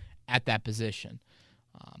agency at that position.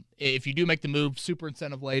 If you do make the move, super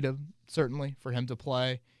incentive later, certainly, for him to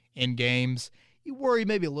play in games. You worry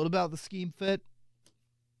maybe a little about the scheme fit.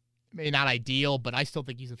 Maybe not ideal, but I still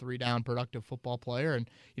think he's a 3-down productive football player. And,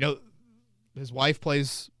 his wife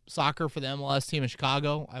plays soccer for the MLS team in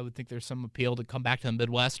Chicago. I would think there's some appeal to come back to the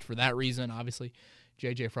Midwest for that reason. Obviously,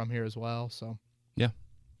 JJ from here as well. So, yeah.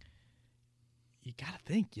 You got to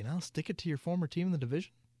think, stick it to your former team in the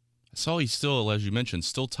division. I saw he's still, as you mentioned,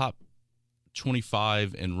 still top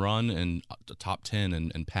 25 in run and top 10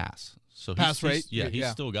 in pass. So pass rate? He's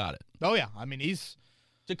still got it. Oh, yeah. I mean, he's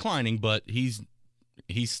declining, but he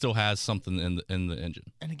still has something in the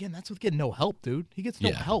engine. And again, that's with getting no help, dude. He gets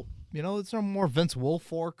no help. It's no more Vince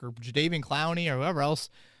Wilfork or Jadeveon Clowney or whoever else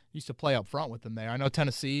used to play up front with him there. I know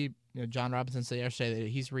Tennessee, John Robinson said yesterday that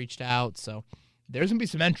he's reached out. So there's going to be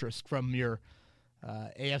some interest from your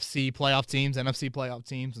AFC playoff teams, NFC playoff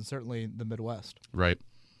teams, and certainly the Midwest. Right.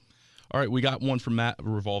 All right, we got one from Matt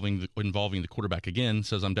involving the quarterback again.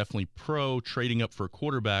 Says, I'm definitely pro trading up for a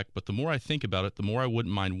quarterback, but the more I think about it, the more I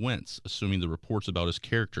wouldn't mind Wentz, assuming the reports about his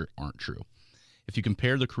character aren't true. If you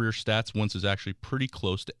compare the career stats, Wentz is actually pretty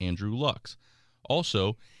close to Andrew Luck's.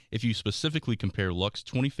 Also, if you specifically compare Luck's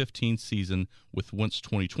 2015 season with Wentz's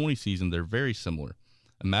 2020 season, they're very similar.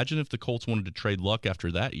 Imagine if the Colts wanted to trade Luck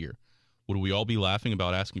after that year. Would we all be laughing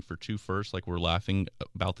about asking for 2 firsts like we're laughing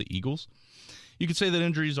about the Eagles? You could say that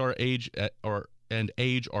injuries and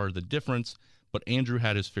age are the difference, but Andrew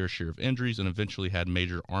had his fair share of injuries and eventually had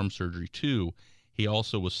major arm surgery too. He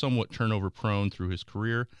also was somewhat turnover prone through his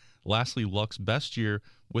career. Lastly, Luck's best year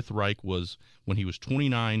with Reich was when he was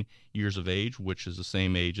 29 years of age, which is the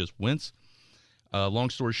same age as Wentz. Long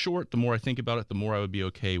story short, the more I think about it, the more I would be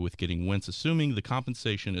okay with getting Wentz, assuming the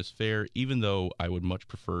compensation is fair, even though I would much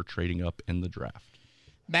prefer trading up in the draft.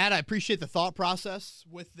 Matt, I appreciate the thought process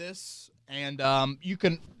with this, and you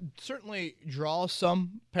can certainly draw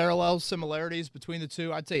some parallels, similarities between the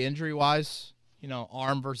two. I'd say injury-wise,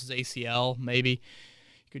 arm versus ACL, maybe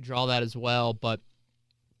you could draw that as well, but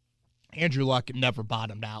Andrew Luck never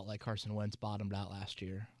bottomed out like Carson Wentz bottomed out last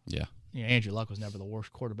year. Yeah. Andrew Luck was never the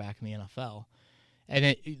worst quarterback in the NFL.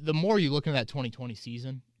 And the more you look at that 2020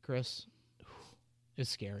 season, Chris, it's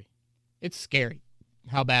scary. It's scary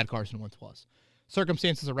how bad Carson Wentz was.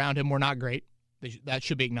 Circumstances around him were not great. That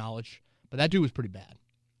should be acknowledged. But that dude was pretty bad.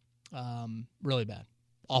 Really bad.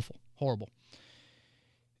 Awful. Horrible.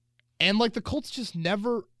 And, the Colts just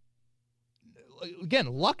never – again,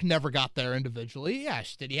 Luck never got there individually.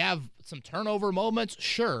 Yes, did he have some turnover moments?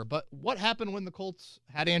 Sure. But what happened when the Colts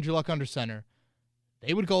had Andrew Luck under center?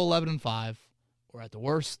 They would go 11-5, or at the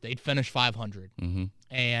worst, they'd finish 500.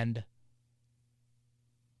 And –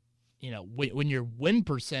 when your win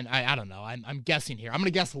percent, I don't know. I'm guessing here. I'm going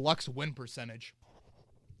to guess Luck's win percentage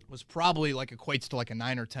was probably like equates to like a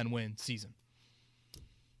 9 or 10 win season. I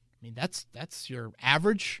mean, that's your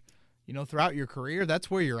average, throughout your career.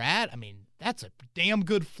 That's where you're at. I mean, that's a damn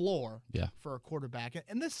good floor for a quarterback.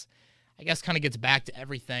 And this, I guess, kind of gets back to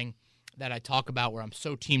everything that I talk about where I'm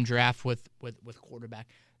so team draft with quarterback.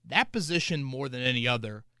 That position, more than any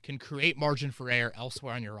other, can create margin for error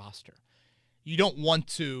elsewhere on your roster. You don't want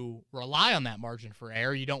to rely on that margin for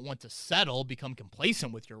error. You don't want to settle, become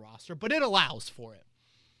complacent with your roster, but it allows for it.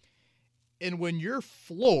 And when your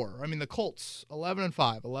floor, I mean, the Colts,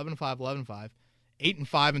 11-5, 11-5, 11-5,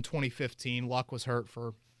 8-5 in 2015. Luck was hurt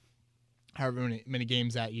for however many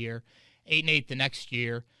games that year. 8-8 the next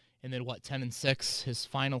year, and then 10-6 his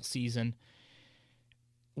final season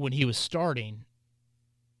when he was starting.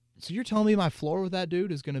 So you're telling me my floor with that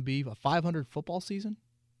dude is going to be a 500 football season?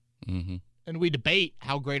 Mm-hmm. And we debate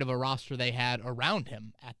how great of a roster they had around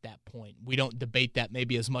him at that point. We don't debate that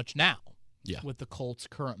maybe as much now with the Colts'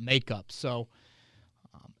 current makeup. So,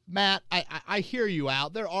 Matt, I hear you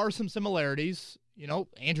out. There are some similarities.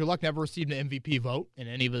 Andrew Luck never received an MVP vote in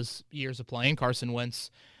any of his years of playing. Carson Wentz,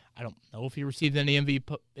 I don't know if he received any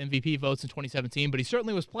MVP votes in 2017, but he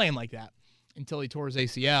certainly was playing like that until he tore his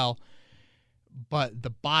ACL. But the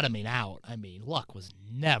bottoming out, I mean, Luck was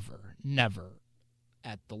never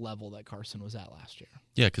at the level that Carson was at last year.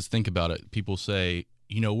 Yeah, because think about it. People say,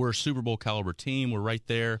 we're a Super Bowl caliber team. We're right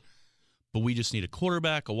there. But we just need a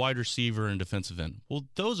quarterback, a wide receiver, and defensive end. Well,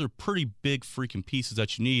 those are pretty big freaking pieces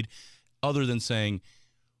that you need, other than saying,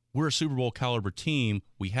 we're a Super Bowl caliber team.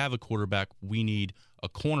 We have a quarterback. We need a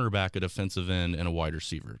cornerback, a defensive end, and a wide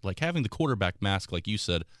receiver. Like having the quarterback mask, like you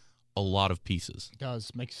said, a lot of pieces. It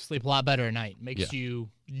does. Makes you sleep a lot better at night. Makes you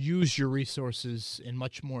use your resources in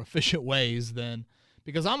much more efficient ways than –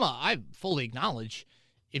 because I fully acknowledge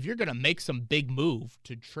if you're going to make some big move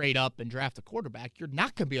to trade up and draft a quarterback, you're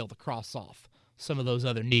not going to be able to cross off some of those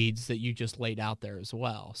other needs that you just laid out there as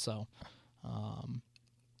well. So,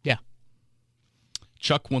 yeah.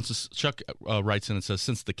 Chuck writes in and says,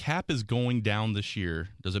 since the cap is going down this year,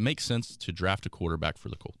 does it make sense to draft a quarterback for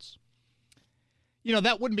the Colts?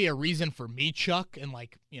 That wouldn't be a reason for me, Chuck, and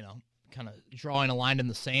kind of drawing a line in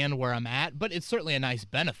the sand where I'm at, but it's certainly a nice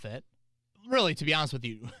benefit. Really, to be honest with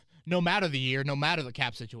you, no matter the year, no matter the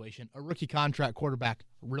cap situation, a rookie contract quarterback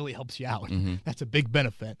really helps you out. Mm-hmm. That's a big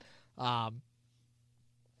benefit. Part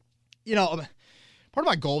of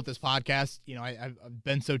my goal with this podcast, I've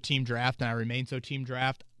been so team draft and I remain so team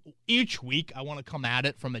draft. Each week, I want to come at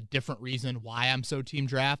it from a different reason why I'm so team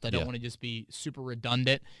draft. I don't want to just be super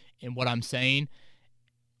redundant in what I'm saying.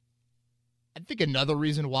 I think another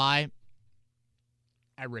reason why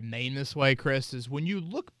I remain this way, Chris, is when you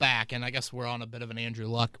look back, and I guess we're on a bit of an Andrew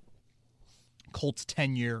Luck Colts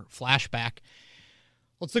 10-year flashback.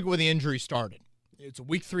 Let's look at where the injury started. It's a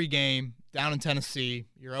Week 3 game down in Tennessee.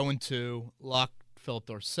 You're 0-2. Luck, Philip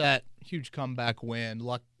Dorsett, huge comeback win.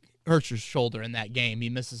 Luck hurts his shoulder in that game. He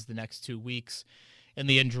misses the next 2 weeks, and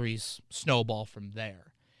the injuries snowball from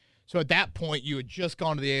there. So at that point, you had just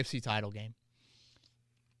gone to the AFC title game.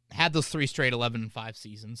 Had those 3 straight 11-5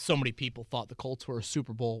 seasons. So many people thought the Colts were a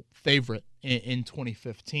Super Bowl favorite in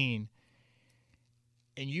 2015.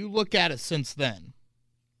 And you look at it since then,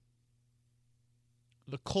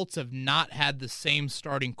 the Colts have not had the same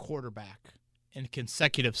starting quarterback in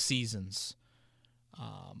consecutive seasons.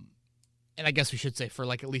 And I guess we should say for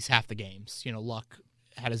at least half the games. Luck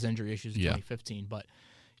had his injury issues in 2015. But,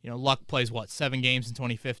 Luck plays, 7 games in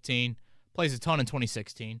 2015, plays a ton in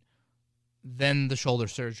 2016. Then the shoulder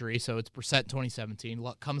surgery, so it's Brissett in 2017.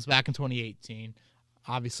 Luck comes back in 2018,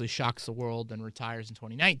 obviously shocks the world and retires in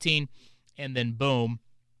 2019. And then, boom,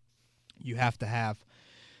 you have to have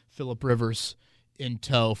Phillip Rivers in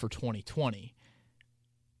tow for 2020.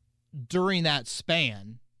 During that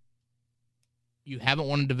span, you haven't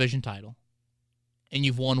won a division title, and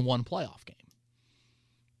you've won 1 playoff game.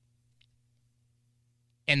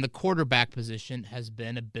 And the quarterback position has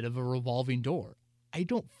been a bit of a revolving door. I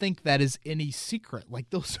don't think that is any secret.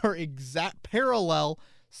 Those are exact parallel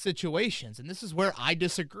situations. And this is where I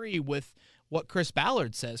disagree with what Chris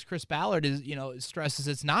Ballard says. Chris Ballard stresses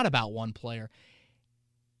it's not about one player.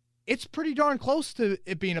 It's pretty darn close to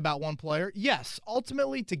it being about one player. Yes,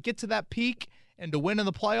 ultimately, to get to that peak and to win in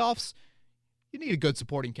the playoffs, you need a good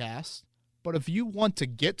supporting cast. But if you want to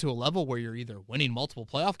get to a level where you're either winning multiple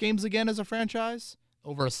playoff games again as a franchise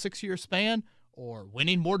over a 6-year span, or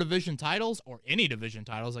winning more division titles, or any division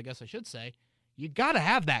titles, I guess I should say, you got to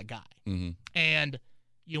have that guy. Mm-hmm. And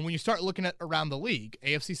when you start looking at around the league,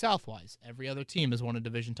 AFC South-wise, every other team has won a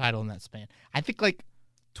division title in that span. I think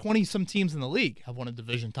 20-some teams in the league have won a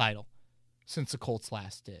division title since the Colts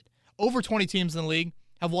last did. Over 20 teams in the league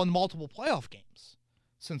have won multiple playoff games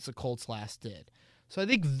since the Colts last did. So I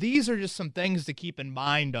think these are just some things to keep in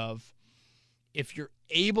mind of if you're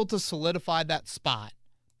able to solidify that spot,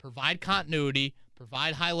 provide continuity,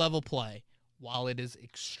 provide high-level play, while it is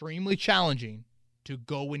extremely challenging to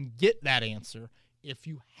go and get that answer, if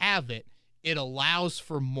you have it, it allows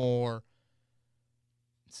for more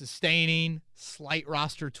sustaining, slight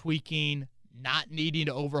roster tweaking, not needing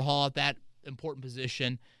to overhaul at that important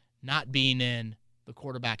position, not being in the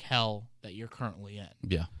quarterback hell that you're currently in.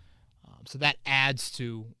 Yeah. So that adds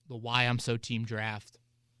to the why I'm so team draft,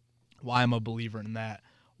 why I'm a believer in that,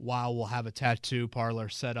 why we'll have a tattoo parlor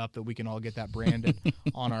set up that we can all get that branded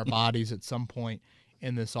on our bodies at some point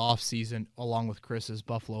in this offseason, along with Chris's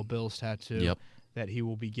Buffalo Bills tattoo that he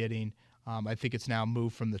will be getting. I think it's now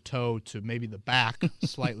moved from the toe to maybe the back,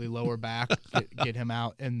 slightly lower back, get him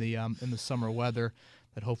out in the summer weather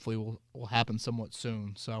that hopefully will happen somewhat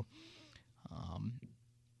soon. So,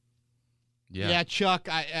 yeah, Chuck,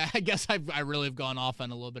 I guess I really have gone off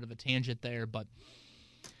on a little bit of a tangent there, but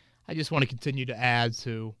I just want to continue to add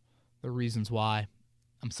to the reasons why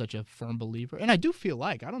I'm such a firm believer. And I do feel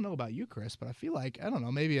like, I don't know about you, Chris, but I feel like, I don't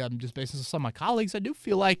know, maybe I'm just based on some of my colleagues, I do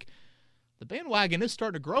feel like the bandwagon is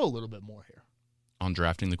starting to grow a little bit more here. On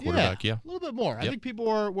drafting the quarterback, yeah. A little bit more. Yep. I think people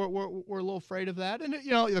were a little afraid of that. And,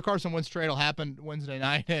 the Carson Wentz trade will happen Wednesday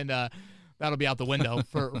night, and that'll be out the window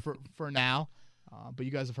for now. But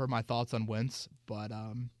you guys have heard my thoughts on Wentz. But,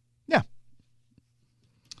 yeah.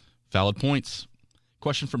 Valid points.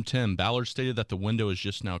 Question from Tim. Ballard stated that the window is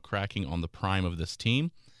just now cracking on the prime of this team.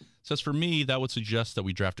 Says, for me, that would suggest that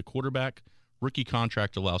we draft a quarterback. Rookie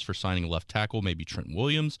contract allows for signing a left tackle, maybe Trent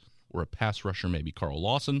Williams, or a pass rusher, maybe Carl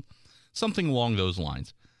Lawson. Something along those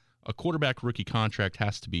lines. A quarterback rookie contract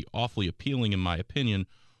has to be awfully appealing, in my opinion.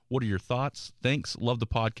 What are your thoughts? Thanks. Love the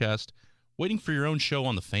podcast. Waiting for your own show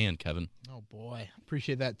on The Fan, Kevin. Oh, boy.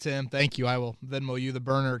 Appreciate that, Tim. Thank you. I will Venmo you the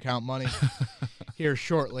burner account money here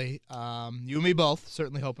shortly. You and me both.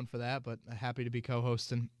 Certainly hoping for that, but happy to be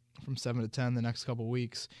co-hosting from 7 to 10 the next couple of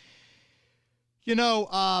weeks.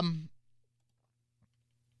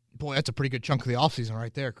 Boy, that's a pretty good chunk of the offseason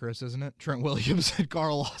right there, Chris, isn't it? Trent Williams and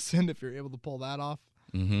Carl Lawson, if you're able to pull that off.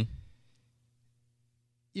 Mm-hmm.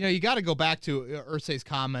 You got to go back to Irsay's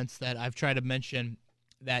comments that I've tried to mention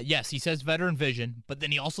that, yes, he says veteran vision, but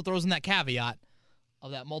then he also throws in that caveat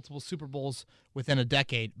of that multiple Super Bowls within a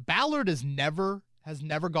decade. Ballard has never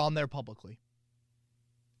gone there publicly.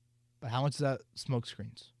 But how much is that smoke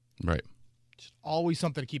screens? Right. Just always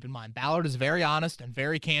something to keep in mind. Ballard is very honest and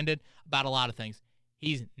very candid about a lot of things.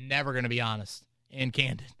 He's never going to be honest and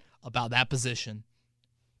candid about that position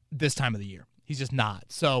this time of the year. He's just not.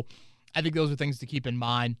 So I think those are things to keep in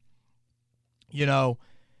mind. Boy,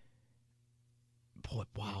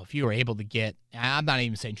 wow, if you were able to get, I'm not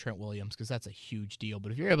even saying Trent Williams because that's a huge deal,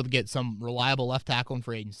 but if you're able to get some reliable left tackle in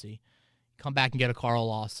free agency, come back and get a Carl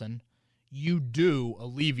Lawson, you do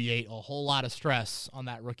alleviate a whole lot of stress on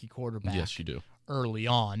that rookie quarterback. Yes, you do. Early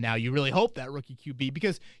on. Now, you really hope that rookie QB,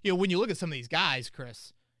 because, when you look at some of these guys,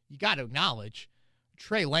 Chris, you got to acknowledge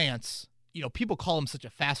Trey Lance, people call him such a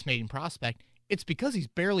fascinating prospect. It's because he's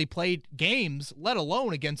barely played games, let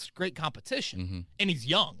alone against great competition. Mm-hmm. And he's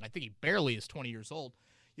young. I think he barely is 20 years old.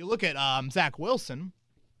 You look at Zach Wilson,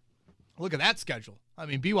 look at that schedule. I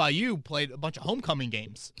mean, BYU played a bunch of homecoming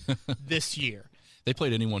games this year. They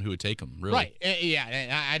played anyone who would take them, really. Right.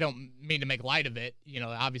 Yeah, I don't mean to make light of it.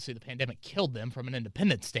 Obviously the pandemic killed them from an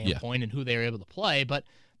independent standpoint and who they were able to play, but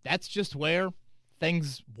that's just where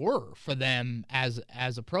things were for them as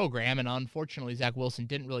a program, and unfortunately Zach Wilson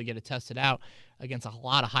didn't really get it tested out against a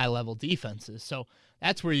lot of high-level defenses. So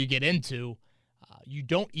that's where you get into you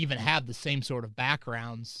don't even have the same sort of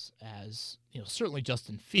backgrounds as, certainly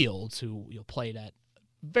Justin Fields, who played at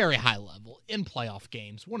very high level in playoff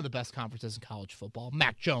games, one of the best conferences in college football.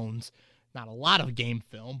 Mac Jones, not a lot of game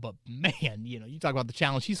film, but man, you talk about the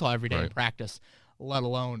challenge he saw every day in practice, let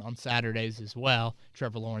alone on Saturdays as well.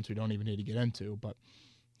 Trevor Lawrence, we don't even need to get into, but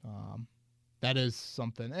that is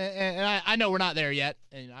something. And I know we're not there yet,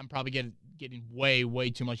 and I'm probably getting way,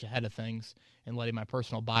 way too much ahead of things and letting my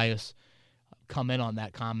personal bias come in on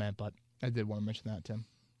that comment, but I did want to mention that, Tim.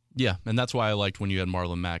 Yeah, and that's why I liked when you had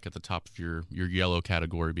Marlon Mack at the top of your yellow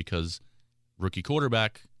category, because rookie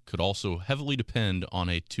quarterback could also heavily depend on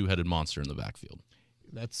a two-headed monster in the backfield.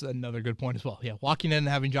 That's another good point as well. Yeah, walking in and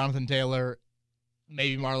having Jonathan Taylor,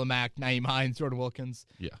 maybe Marlon Mack, Nyheim Hines, Jordan Wilkins.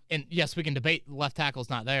 Yeah. And, yes, we can debate the left tackle's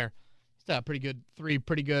not there. Still got three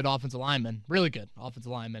pretty good offensive linemen, really good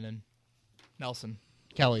offensive linemen, and Nelson,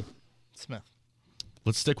 Kelly, Smith.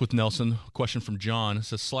 Let's stick with Nelson. Question from John. It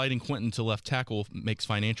says, sliding Quentin to left tackle makes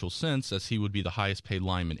financial sense, as he would be the highest paid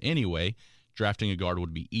lineman anyway. Drafting a guard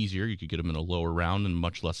would be easier. You could get him in a lower round and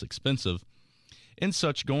much less expensive. In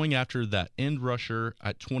such, going after that end rusher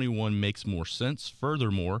at 21 makes more sense.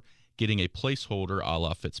 Furthermore, getting a placeholder a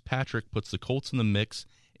la Fitzpatrick puts the Colts in the mix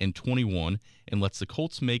in 21 and lets the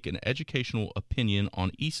Colts make an educational opinion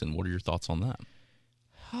on Eason. What are your thoughts on that?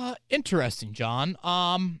 Interesting, John.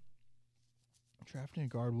 Drafting a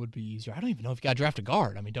guard would be easier. I don't even know if you got to draft a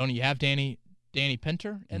guard. I mean, don't you have Danny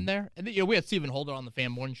Pinter in there? And we had Stephen Holder on the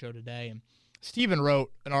Fan Morning Show today, and Stephen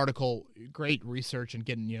wrote an article, great research and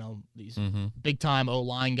getting these big-time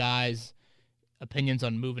O-line guys' opinions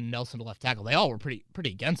on moving Nelson to left tackle. They all were pretty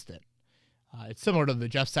against it. It's similar to the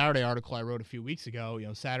Jeff Saturday article I wrote a few weeks ago.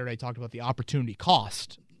 Saturday talked about the opportunity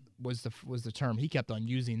cost was the term he kept on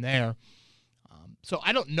using there. So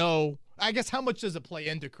I don't know. I guess how much does it play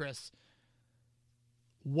into, Chris,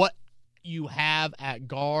 what you have at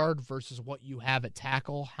guard versus what you have at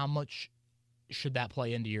tackle? How much should that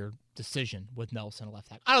play into your decision with Nelson at left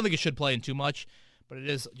tackle? I don't think it should play in too much, but it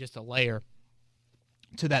is just a layer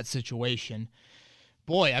to that situation.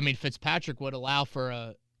 Boy, I mean, Fitzpatrick would allow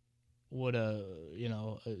for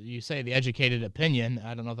you say the educated opinion.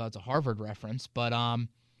 I don't know if that's a Harvard reference, but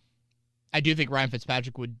I do think Ryan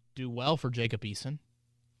Fitzpatrick would do well for Jacob Eason,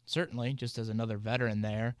 certainly, just as another veteran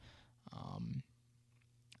there.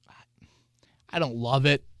 I don't love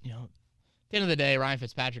it. At the end of the day, Ryan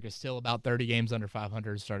Fitzpatrick is still about 30 games under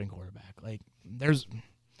 500 starting quarterback. Like, there's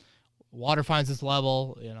water finds its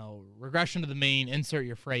level, regression to the mean, insert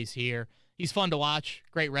your phrase here. He's fun to watch.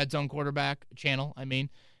 Great red zone quarterback channel,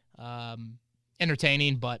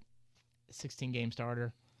 entertaining, but 16-game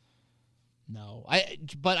starter. No.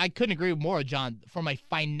 But I couldn't agree more, John. From a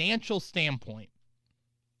financial standpoint,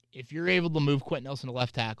 if you're able to move Quentin Nelson to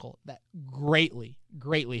left tackle, that greatly,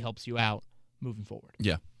 greatly helps you out moving forward.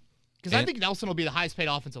 Yeah. Because I think Nelson will be the highest paid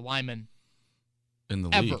offensive lineman in the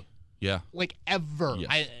ever. league. Yeah. Like, ever.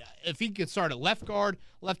 Yes. If he could start at left guard,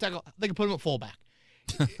 left tackle, they could put him at fullback.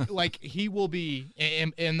 Like, he will be,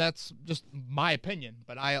 and that's just my opinion,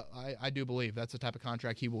 but I do believe that's the type of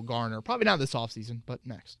contract he will garner. Probably not this offseason, but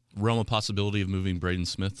next. Realm of possibility of moving Braden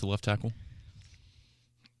Smith to left tackle?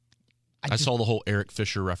 I saw the whole Eric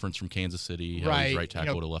Fisher reference from Kansas City, right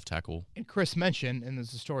tackle to left tackle. And Chris mentioned, and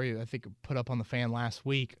there's a story I think put up on the Fan last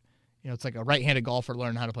week, it's like a right-handed golfer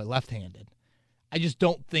learning how to play left-handed. I just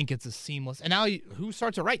don't think it's as seamless. And now who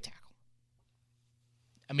starts at right tackle?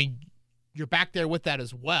 I mean, you're back there with that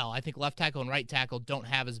as well. I think left tackle and right tackle don't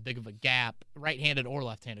have as big of a gap, right-handed or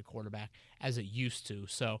left-handed quarterback, as it used to.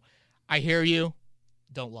 So I hear you.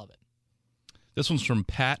 Don't love it. This one's from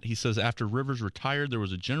Pat. He says, after Rivers retired, there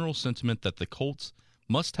was a general sentiment that the Colts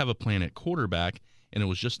must have a plan at quarterback, and it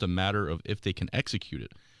was just a matter of if they can execute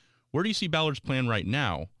it. Where do you see Ballard's plan right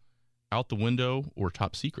now? Out the window or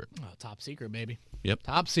top secret? Oh, top secret, baby. Yep.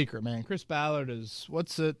 Top secret, man. Chris Ballard is,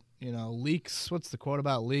 leaks. What's the quote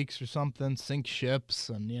about leaks or something? Sink ships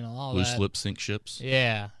and, all Loose that. lips sink ships.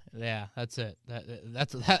 Yeah, that's it.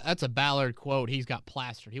 That's a Ballard quote he's got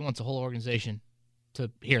plastered. He wants the whole organization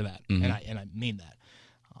to hear that, and I mean that.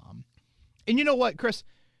 And you know what, Chris?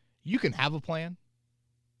 You can have a plan,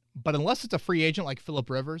 but unless it's a free agent like Phillip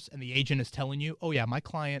Rivers and the agent is telling you, oh, yeah, my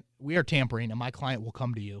client, we are tampering, and my client will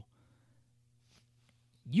come to you.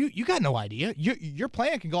 You got no idea. Your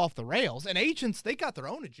plan can go off the rails, and agents, they got their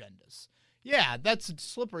own agendas. Yeah, that's a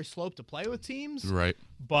slippery slope to play with teams. Right.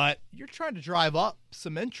 But you're trying to drive up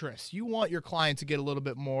some interest. You want your client to get a little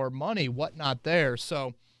bit more money, whatnot there.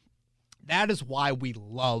 So that is why we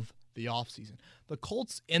love the offseason. The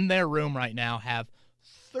Colts in their room right now have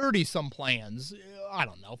 30-some plans. I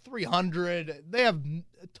don't know, 300. They have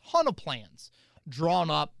a ton of plans drawn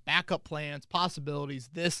up, backup plans,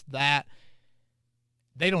 possibilities, this, that.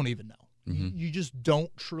 They don't even know. You just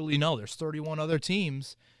don't truly know. There's 31 other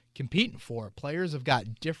teams competing for it. Players have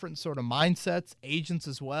got different sort of mindsets, agents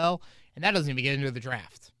as well, and that doesn't even get into the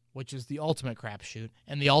draft, which is the ultimate crapshoot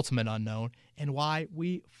and the ultimate unknown, and why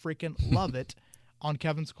we freaking love it on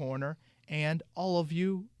Kevin's Corner, and all of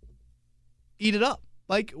you eat it up.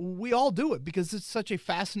 Like, we all do it because it's such a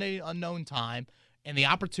fascinating unknown time, and the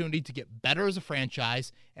opportunity to get better as a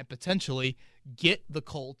franchise and potentially get the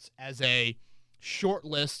Colts as a short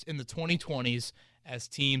list in the 2020s as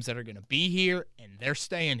teams that are going to be here and they're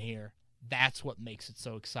staying here. That's what makes it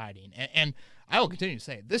so exciting. And I will continue to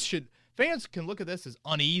say it. Fans can look at this as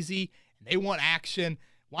uneasy and they want action.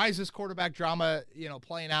 Why is this quarterback drama,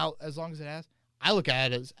 playing out as long as it has? I look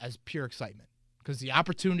at it as pure excitement because the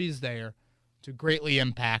opportunity is there to greatly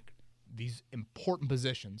impact these important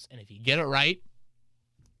positions. And if you get it right,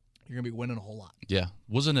 you're going to be winning a whole lot. Yeah.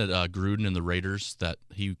 Wasn't it Gruden and the Raiders that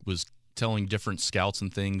he was telling different scouts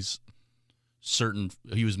and things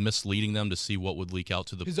he was misleading them to see what would leak out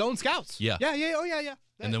to his own scouts. Yeah. Yeah. Oh, yeah.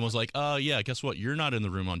 And then was like, yeah, guess what? You're not in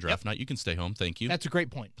the room on draft night. You can stay home. Thank you. That's a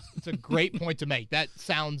great point. It's a great point to make. That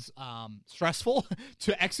sounds stressful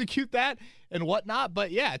to execute that and whatnot.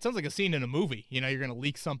 But, yeah, it sounds like a scene in a movie. You're going to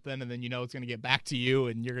leak something, and then it's going to get back to you,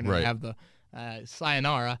 and you're going to have the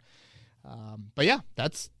sayonara. But, yeah,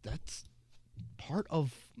 that's part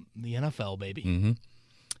of the NFL, baby. Mm-hmm.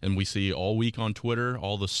 And we see all week on Twitter,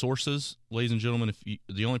 all the sources. Ladies and gentlemen,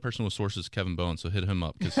 the only person with sources is Kevin Bowen, so hit him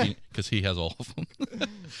up because he has all of them.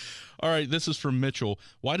 All right, this is from Mitchell.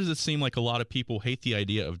 Why does it seem like a lot of people hate the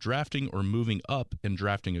idea of drafting or moving up and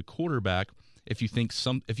drafting a quarterback? If you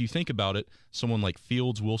think about it, someone like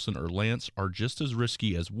Fields, Wilson, or Lance are just as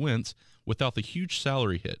risky as Wentz without the huge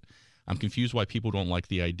salary hit. I'm confused why people don't like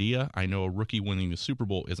the idea. I know a rookie winning the Super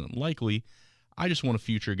Bowl isn't likely. I just want a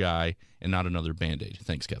future guy and not another Band-Aid.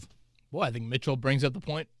 Thanks, Kev. Boy, I think Mitchell brings up the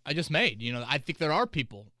point I just made. I think there are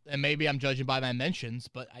people, and maybe I'm judging by my mentions,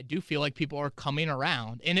 but I do feel like people are coming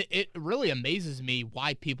around. And it really amazes me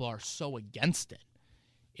why people are so against it.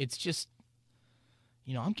 It's just,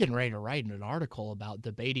 I'm getting ready to write an article about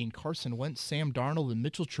debating Carson Wentz, Sam Darnold, and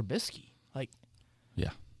Mitchell Trubisky.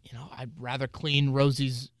 Yeah. I'd rather clean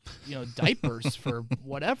Rosie's, diapers for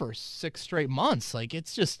 6 straight months.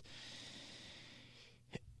 It's just...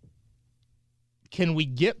 Can we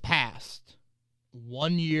get past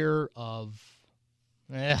 1 year of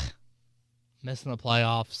missing the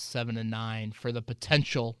playoffs, 7-9, for the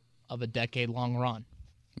potential of a decade-long run?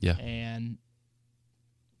 Yeah. And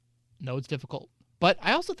no, it's difficult. But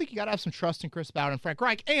I also think you got to have some trust in Chris Ballard and Frank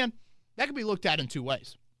Reich, and that can be looked at in two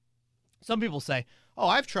ways. Some people say,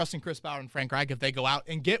 I have trust in Chris Ballard and Frank Reich if they go out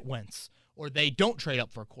and get Wentz, or they don't trade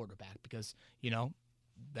up for a quarterback because,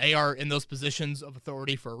 they are in those positions of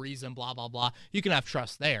authority for a reason, blah, blah, blah. You can have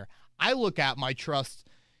trust there. I look at my trust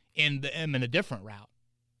in them in a different route.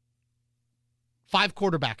 5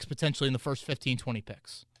 quarterbacks potentially in the first 15, 20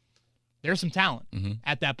 picks. There's some talent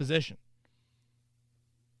at that position.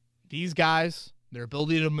 These guys, their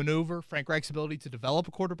ability to maneuver, Frank Reich's ability to develop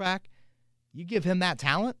a quarterback, you give him that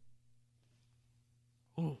talent,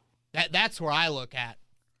 that's where I look at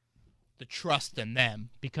the trust in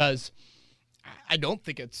them, because I don't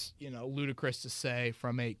think it's, ludicrous to say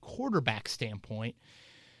from a quarterback standpoint,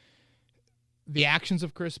 the actions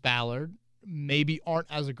of Chris Ballard maybe aren't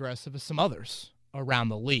as aggressive as some others around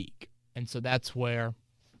the league. And so that's where,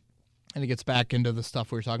 and it gets back into the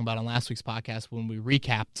stuff we were talking about on last week's podcast when we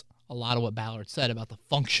recapped a lot of what Ballard said about the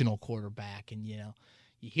functional quarterback. And, you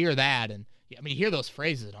hear that, and you hear those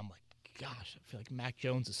phrases, and I'm like, gosh, I feel like Mac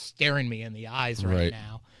Jones is staring me in the eyes right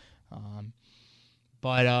now.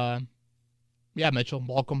 Yeah, Mitchell,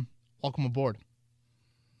 welcome aboard.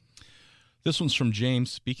 This one's from James.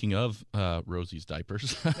 Speaking of Rosie's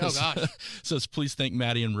diapers, oh gosh, says please thank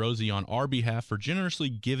Maddie and Rosie on our behalf for generously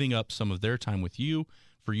giving up some of their time with you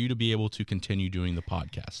for you to be able to continue doing the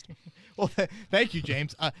podcast. Well, thank you,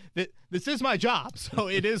 James. This is my job, so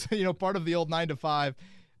it is part of the old 9 to 5.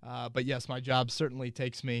 But yes, my job certainly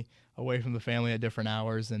takes me away from the family at different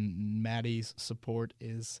hours, and Maddie's support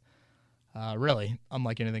is really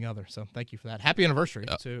unlike anything other. So thank you for that. Happy anniversary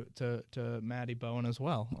to Maddie Bowen as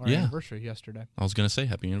well. Our anniversary yesterday. I was going to say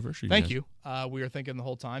happy anniversary. Thank you. We were thinking the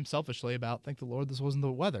whole time selfishly about, thank the Lord this wasn't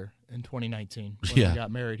the weather in 2019 when we got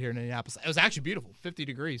married here in Indianapolis. It was actually beautiful, 50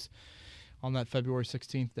 degrees on that February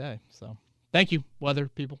 16th day. So thank you, weather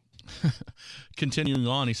people. Continuing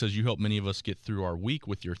on, he says, you helped many of us get through our week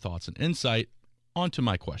with your thoughts and insight. On to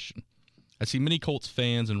my question. I see many Colts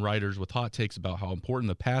fans and writers with hot takes about how important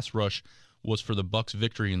the pass rush was for the Bucs'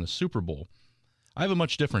 victory in the Super Bowl. I have a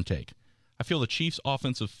much different take. I feel the Chiefs'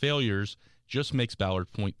 offensive failures just makes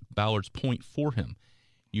Ballard's point for him.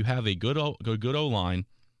 You have a good O-line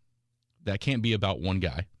that can't be about one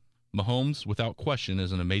guy. Mahomes, without question,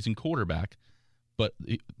 is an amazing quarterback, but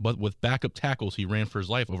with backup tackles, he ran for his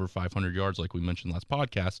life over 500 yards, like we mentioned last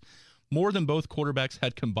podcast, more than both quarterbacks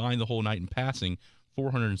had combined the whole night in passing,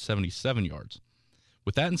 477 yards.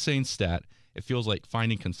 With that insane stat, it feels like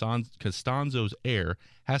finding Costanzo's heir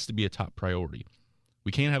has to be a top priority.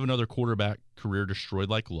 We can't have another quarterback career destroyed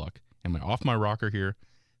like Luck. Am I off my rocker here?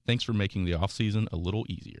 Thanks for making the offseason a little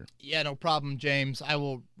easier. Yeah, no problem, James. I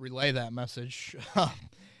will relay that message.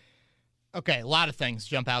 Okay, a lot of things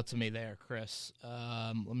jump out to me there, Chris.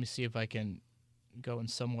 Let me see if I can go in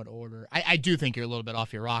somewhat order. I do think you're a little bit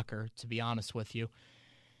off your rocker, to be honest with you.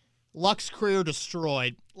 Luck's career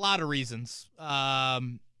destroyed. A lot of reasons.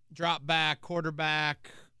 Drop back,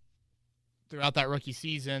 quarterback throughout that rookie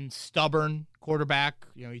season. Stubborn quarterback.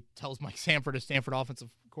 He tells Mike Sanford, his Stanford offensive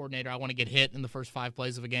coordinator, I want to get hit in the first 5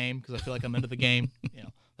 plays of a game because I feel like I'm into the game.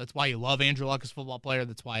 That's why you love Andrew Luck as a football player.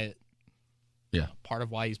 That's why part of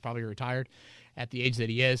why he's probably retired at the age that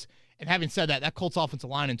he is. And having said that, that Colts offensive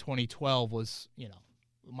line in 2012 was,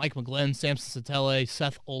 Mike McGlynn, Samson Satele,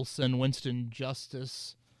 Seth Olson, Winston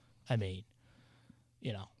Justice. I mean,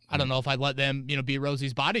 I don't know if I'd let them, be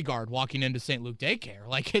Rosie's bodyguard walking into St. Luke daycare.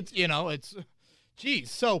 Like, geez.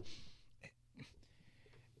 So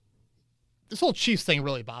this whole Chiefs thing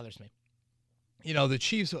really bothers me. The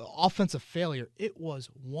Chiefs' offensive failure, it was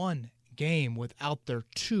one game without their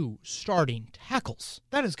 2 starting tackles.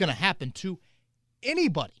 That is going to happen to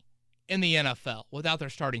anybody in the NFL without their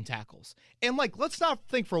starting tackles. And, let's not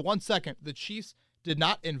think for 1 second the Chiefs did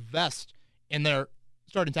not invest in their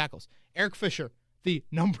starting tackles. Eric Fisher, the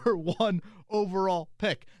number 1 overall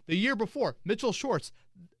pick. The year before, Mitchell Schwartz,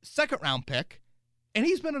 2nd-round pick, and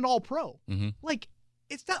he's been an all-pro. Mm-hmm.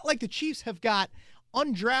 It's not like the Chiefs have got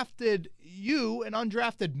undrafted you and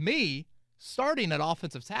undrafted me starting at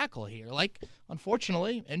offensive tackle here.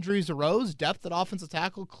 Unfortunately, injuries arose. Depth at offensive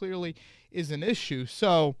tackle clearly is an issue.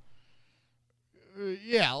 So,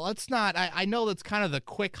 let's not. I know that's kind of the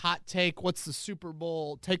quick hot take. What's the Super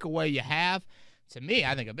Bowl takeaway you have? To me,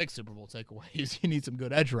 I think a big Super Bowl takeaway is you need some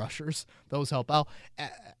good edge rushers. Those help out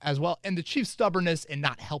as well. And the Chiefs' stubbornness in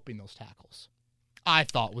not helping those tackles, I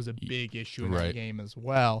thought was a big issue in that game as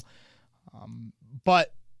well.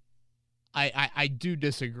 But I do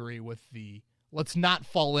disagree with let's not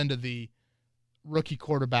fall into the rookie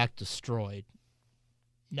quarterback destroyed.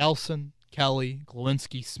 Nelson, Kelly,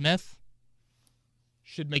 Glowinski, Smith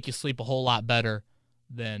should make you sleep a whole lot better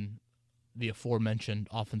than the aforementioned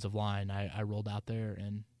offensive line I rolled out there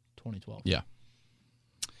in 2012. Yeah.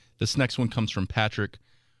 This next one comes from Patrick.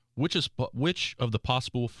 Which of the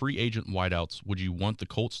possible free agent wideouts would you want the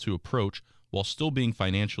Colts to approach while still being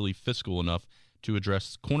financially fiscal enough to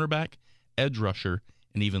address cornerback, edge rusher,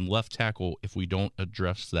 and even left tackle if we don't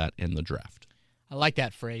address that in the draft? I like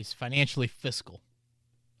that phrase, financially fiscal.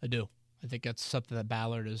 I do. I think that's something that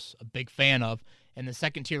Ballard is a big fan of. And the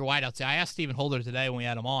second-tier wideouts, I asked Stephen Holder today when we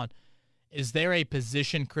had him on, is there a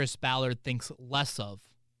position Chris Ballard thinks less of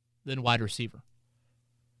than wide receiver?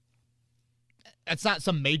 That's not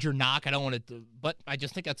some major knock. I don't want to, but I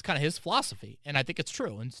just think that's kind of his philosophy, and I think it's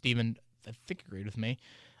true. And Stephen, I think, agreed with me.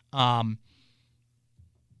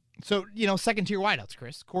 So second-tier wideouts,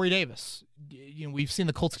 Chris, Corey Davis. We've seen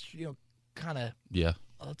the Colts, kind of. Yeah.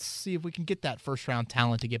 Let's see if we can get that first-round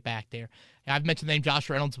talent to get back there. I've mentioned the name Josh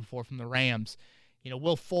Reynolds before from the Rams.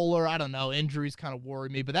 Will Fuller, I don't know, injuries kind of worry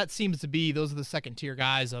me, but that seems to be those are the second-tier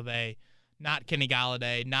guys of not Kenny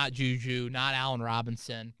Galladay, not Juju, not Allen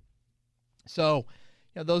Robinson. So,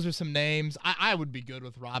 those are some names. I would be good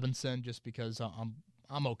with Robinson just because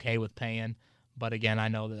I'm okay with paying. But again, I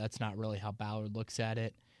know that that's not really how Ballard looks at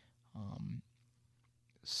it. I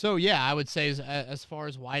would say as far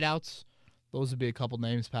as wideouts, those would be a couple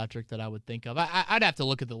names, Patrick, that I would think of. I'd have to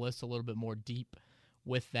look at the list a little bit more deep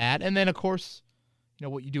with that. And then, of course,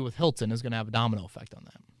 what you do with Hilton is going to have a domino effect on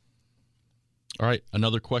that. All right,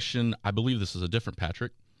 another question. I believe this is a different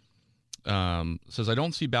Patrick. Says, I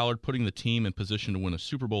don't see Ballard putting the team in position to win a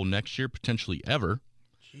Super Bowl next year, potentially ever.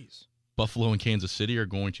 Jeez. Buffalo and Kansas City are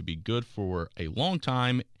going to be good for a long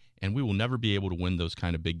time, and we will never be able to win those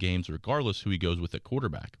kind of big games regardless who he goes with at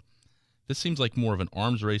quarterback. This seems like more of an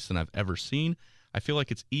arms race than I've ever seen. I feel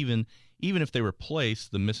like it's even if they replace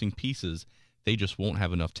the missing pieces, they just won't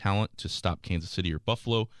have enough talent to stop Kansas City or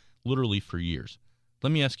Buffalo literally for years.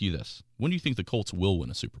 Let me ask you this. When do you think the Colts will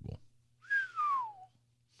win a Super Bowl?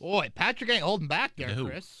 Boy, Patrick ain't holding back there, No.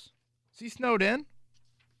 Chris. Is he snowed in?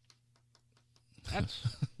 That's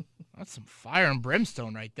some fire and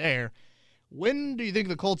brimstone right there. When do you think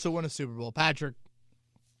the Colts will win a Super Bowl, Patrick?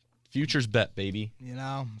 Future's bet, baby.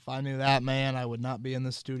 If I knew that, man, I would not be in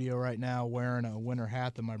the studio right now wearing a winter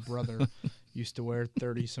hat that my brother used to wear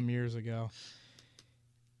 30-some years ago.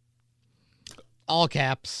 All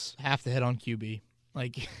caps, half the hit on QB.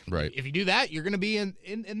 Right. If you do that, you're going to be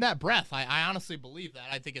in that breath. I honestly believe that.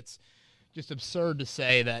 I think it's just absurd to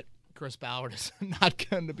say that Chris Ballard is not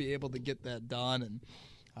going to be able to get that done. And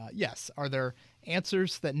yes, are there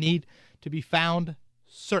answers that need to be found?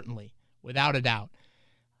 Certainly, without a doubt.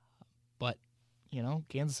 But,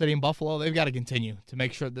 Kansas City and Buffalo, they've got to continue to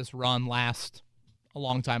make sure this run lasts a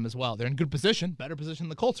long time as well. They're in good position, better position than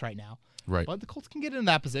the Colts right now. Right. But the Colts can get into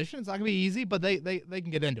that position. It's not going to be easy, but they can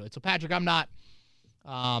get into it. So, Patrick, I'm not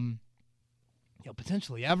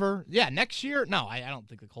potentially ever. Yeah, next year, no, I don't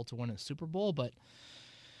think the Colts will win a Super Bowl, but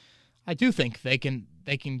I do think they can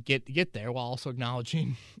get there while also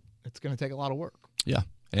acknowledging it's going to take a lot of work. Yeah.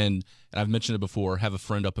 And I've mentioned it before. I have a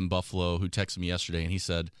friend up in Buffalo who texted me yesterday, and he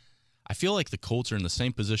said, I feel like the Colts are in the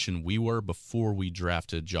same position we were before we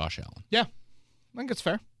drafted Josh Allen. Yeah, I think it's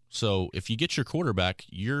fair. So if you get your quarterback,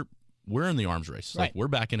 we're in the arms race. Right. Like, we're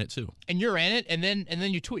back in it too. And you're in it, and then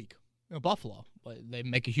you tweak. Buffalo, they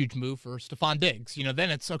make a huge move for Stephon Diggs. Then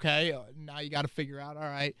it's okay. Now you got to figure out, all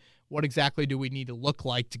right, what exactly do we need to look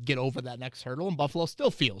like to get over that next hurdle? And Buffalo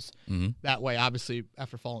still feels that way, obviously,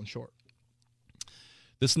 after falling short.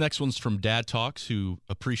 This next one's from Dad Talks, who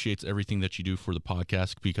appreciates everything that you do for the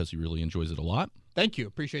podcast because he really enjoys it a lot. Thank you.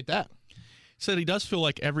 Appreciate that. Said he does feel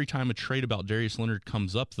like every time a trade about Darius Leonard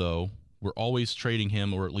comes up, though, we're always trading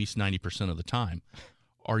him, or at least 90% of the time.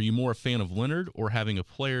 Are you more a fan of Leonard or having a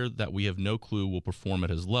player that we have no clue will perform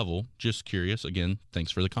at his level? Just curious. Again,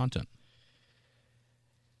 thanks for the content.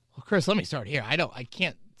 Well, Chris, let me start here. I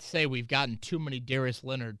can't say we've gotten too many Darius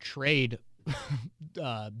Leonard trade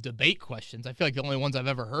debate questions. I feel like the only ones I've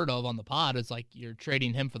ever heard of on the pod is like you're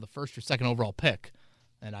trading him for the first or second overall pick,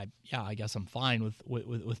 and I guess I'm fine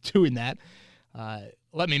with doing that.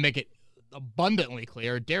 Let me make it abundantly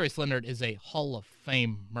clear: Darius Leonard is a Hall of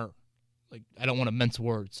Famer. Like, I don't want to mince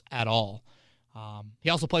words at all. He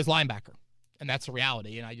also plays linebacker, and that's the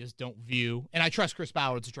reality. And I just don't view – and I trust Chris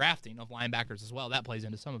Ballard's drafting of linebackers as well. That plays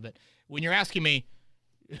into some of it. When you're asking me,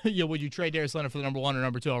 would you trade Darius Leonard for the number 1 or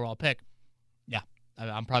number 2 overall pick? Yeah,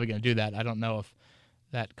 I'm probably going to do that. I don't know if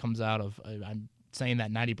that comes out of I'm saying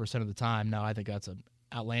that 90% of the time. No, I think that's an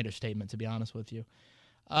outlandish statement, to be honest with you.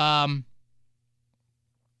 It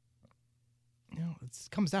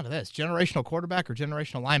comes down to this: generational quarterback or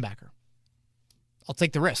generational linebacker. I'll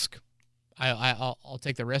take the risk. I'll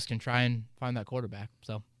take the risk and try and find that quarterback.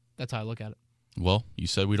 So that's how I look at it. Well, you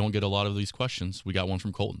said we don't get a lot of these questions. We got one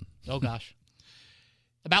from Colton. Oh, gosh.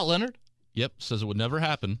 About Leonard? Yep, says it would never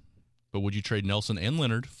happen, but would you trade Nelson and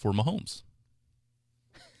Leonard for Mahomes?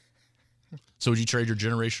 So would you trade your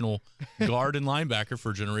generational guard and linebacker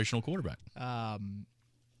for a generational quarterback?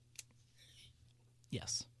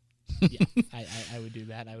 Yes. Yeah, I would do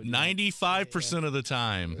that. I would. 95% of the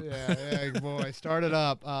time. Yeah, boy, start it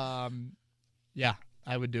up. Yeah,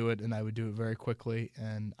 I would do it, and I would do it very quickly,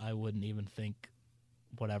 and I wouldn't even think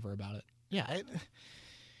whatever about it. Yeah,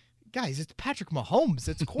 guys, it's Patrick Mahomes.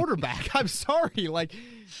 It's quarterback. I'm sorry, like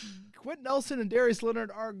Quentin Nelson and Darius Leonard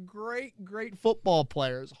are great football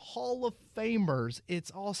players, Hall of Famers. It's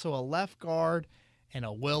also a left guard and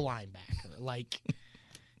a will linebacker. Like.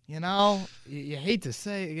 You hate to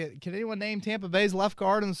say, can anyone name Tampa Bay's left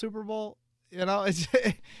guard in the Super Bowl? It's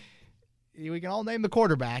we can all name the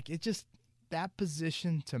quarterback. It's just that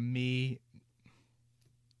position to me,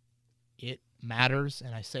 it matters,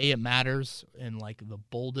 and I say it matters in like the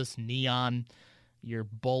boldest neon. You're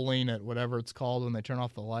bowling at whatever it's called when they turn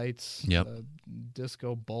off the lights. Yep.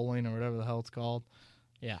 Disco bowling or whatever the hell it's called.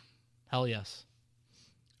 Yeah, hell yes.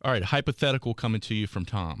 All right, hypothetical coming to you from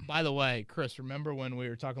Tom. By the way, Chris, remember when we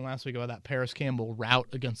were talking last week about that Paris Campbell route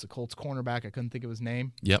against the Colts cornerback? I couldn't think of his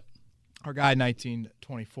name. Yep. Our guy,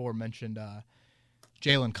 1924, mentioned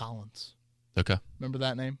Jalen Collins. Okay. Remember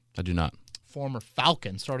that name? I do not. Former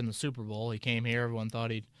Falcon, started in the Super Bowl. He came here. Everyone thought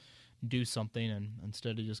he'd do something, and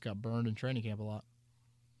instead he just got burned in training camp a lot.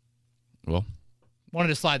 Well. Wanted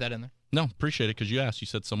to slide that in there. No, appreciate it because you asked. You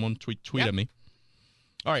said someone tweet at me.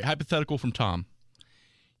 All right, hypothetical from Tom.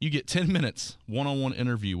 You get 10 minutes, one-on-one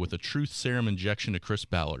interview with a truth serum injection to Chris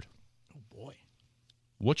Ballard. Oh, boy.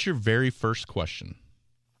 What's your very first question?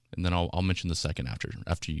 And then I'll mention the second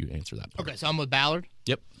after you answer that part. Okay, so I'm with Ballard?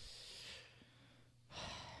 Yep.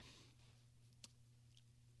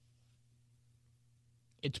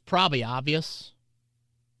 It's probably obvious,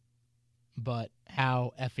 but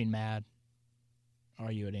how effing mad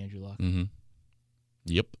are you at Andrew Luck? Mm-hmm.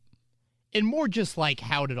 Yep. And more just like,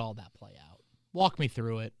 how did all that play out? Walk me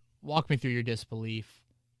through it. Walk me through your disbelief.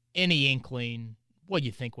 Any inkling? What'd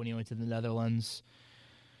you think when you went to the Netherlands?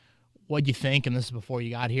 What'd you think, and this is before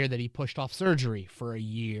you got here, that he pushed off surgery for a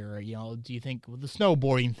year? Do you think with the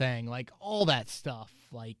snowboarding thing, like all that stuff,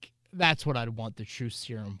 like that's what I'd want the truth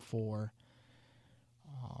serum for.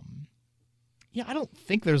 I don't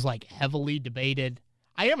think there's like heavily debated.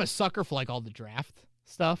 I am a sucker for like all the draft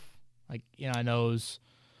stuff. Like, I knows.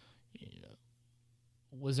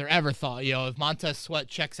 Was there ever thought, if Montez Sweat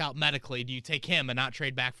checks out medically, do you take him and not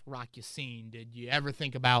trade back for Rock Ya-Sin? Did you ever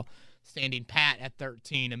think about standing pat at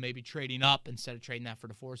 13 and maybe trading up instead of trading that for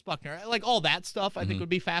DeForest Buckner? Like all that stuff I think would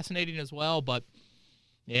be fascinating as well. But,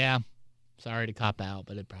 yeah, sorry to cop out,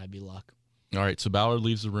 but it'd probably be Luck. All right, so Ballard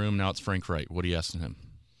leaves the room. Now it's Frank Wright. What are you asking him?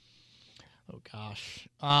 Oh, gosh.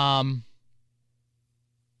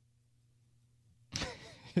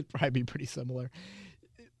 It'd probably be pretty similar.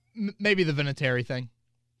 Maybe the Vinatieri thing.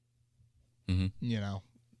 Mm-hmm.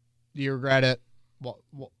 Do you regret it?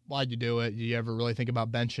 Why'd you do it? Do you ever really think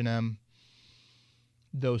about benching him?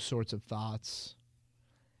 Those sorts of thoughts.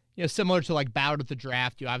 Similar to like Ballard at the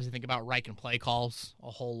draft, you obviously think about Reich and play calls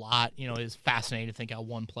a whole lot. It's fascinating to think how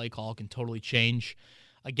one play call can totally change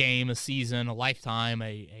a game, a season, a lifetime,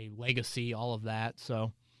 a legacy, all of that.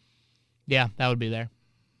 So, yeah, that would be there.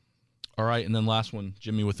 All right, and then last one,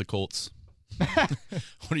 Jimmy with the Colts.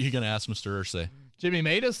 What are you going to ask Mr. Irsay? Jimmy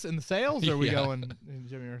made us in the sales, or are we going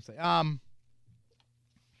Jimmy Irsay?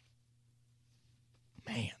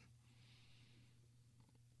 Man.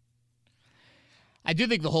 I do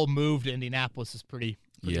think the whole move to Indianapolis is pretty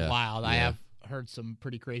wild. I have heard some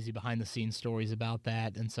pretty crazy behind-the-scenes stories about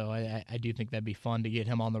that, and so I do think that'd be fun to get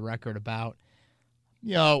him on the record about.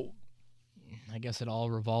 I guess it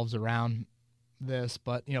all revolves around this,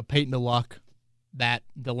 but, Peyton to Luck, that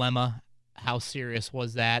dilemma, how serious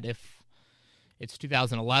was that if it's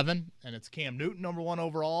 2011 and it's Cam Newton number 1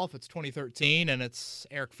 overall, if it's 2013 and it's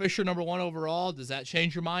Eric Fisher number 1 overall, does that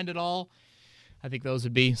change your mind at all? I think those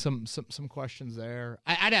would be some questions there.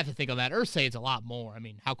 I'd have to think on that. Irsay, it's a lot more. I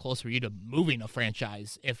mean, how close were you to moving a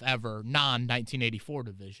franchise, if ever, non-1984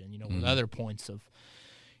 division, with other points of,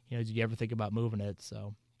 did you ever think about moving it?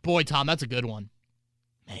 So, boy, Tom, that's a good one.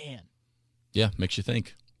 Man. Yeah, makes you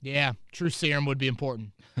think. Yeah, true serum would be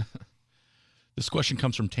important. This question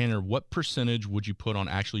comes from Tanner. What percentage would you put on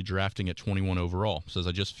actually drafting at 21 overall? Says,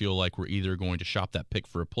 I just feel like we're either going to shop that pick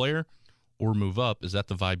for a player or move up. Is that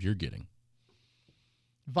the vibe you're getting?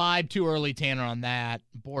 Vibe too early, Tanner, on that.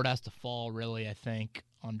 Board has to fall, really, I think,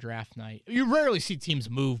 on draft night. You rarely see teams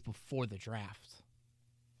move before the draft.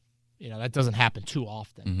 That doesn't happen too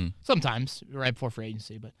often. Mm-hmm. Sometimes, right before free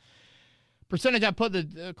agency. But percentage I put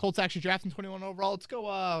the Colts actually drafting 21 overall, let's go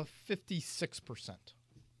 56%.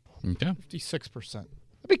 Okay. 56%. I'd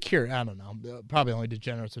be curious. I don't know. Probably only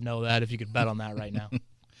degenerates would know that if you could bet on that right now.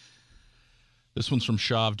 This one's from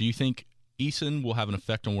Shav. Do you think Eason will have an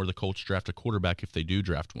effect on where the Colts draft a quarterback if they do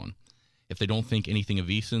draft one? If they don't think anything of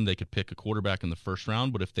Eason, they could pick a quarterback in the first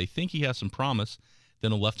round. But if they think he has some promise,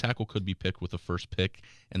 then a left tackle could be picked with the first pick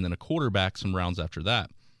and then a quarterback some rounds after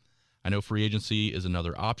that. I know free agency is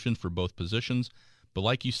another option for both positions, but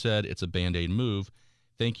like you said, it's a Band-Aid move.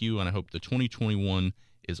 Thank you, and I hope the 2021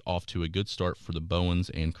 is off to a good start for the Bowens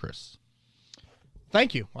and Chris.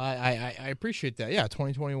 Thank you. I appreciate that. Yeah,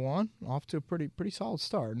 2021 off to a pretty solid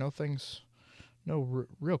start. No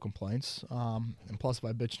real complaints. And plus, if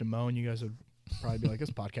I bitched and moaned, you guys would probably be like, this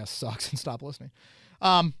podcast sucks and stop listening.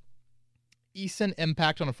 Eason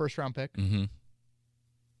impact on a first-round pick? Mm-hmm.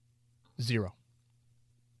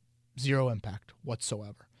 Zero impact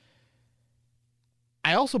whatsoever.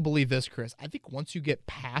 I also believe this, Chris. I think once you get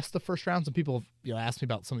past the first round, some people have asked me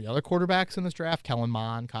about some of the other quarterbacks in this draft. Kellen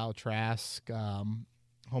Mond, Kyle Trask,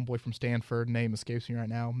 homeboy from Stanford, name escapes me right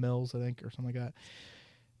now, Mills, I think, or something like that.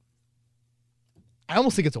 I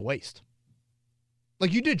almost think it's a waste.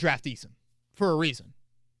 Like, you did draft Eason for a reason.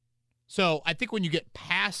 So I think when you get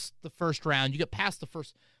past the first round, you get past the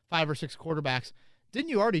first 5 or 6 quarterbacks, didn't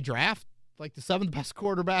you already draft like the 7th best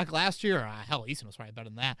quarterback last year? Hell, Eason was probably better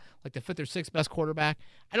than that. Like the 5th or 6th best quarterback.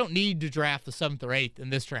 I don't need to draft the 7th or 8th in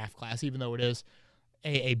this draft class, even though it is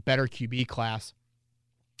a better QB class.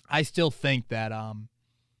 I still think that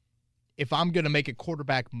if I'm going to make a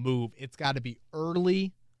quarterback move, it's got to be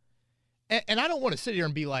early. And I don't want to sit here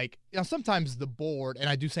and be like, sometimes the board, and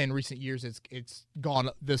I do say in recent years it's gone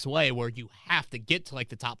this way where you have to get to like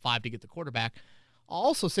the top 5 to get the quarterback. I'll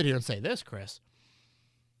also sit here and say this, Chris.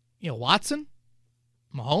 Watson,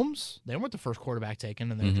 Mahomes, they weren't the first quarterback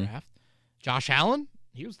taken in their draft. Josh Allen,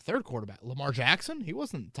 he was the 3rd quarterback. Lamar Jackson, he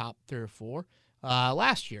wasn't top 3 or 4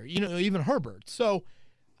 last year. Even Herbert. So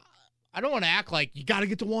I don't want to act like you got to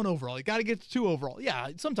get to 1 overall. You got to get to 2 overall. Yeah,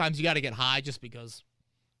 sometimes you got to get high just because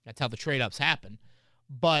that's how the trade-ups happen.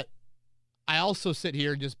 But I also sit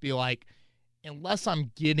here and just be like, unless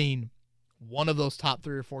I'm getting one of those top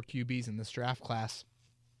 3 or 4 QBs in this draft class,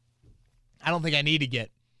 I don't think I need to get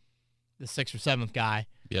the 6th or 7th guy.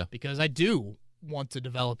 Yeah. Because I do want to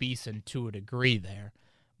develop Eason to a degree there.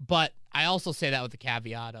 But I also say that with the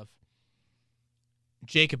caveat of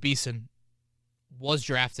Jacob Eason was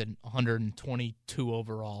drafted 122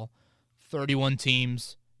 overall. 31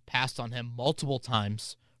 teams passed on him multiple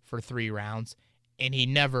times for 3 rounds, and he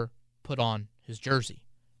never put on his jersey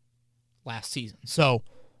last season. So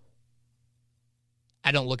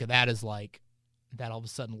I don't look at that as like that all of a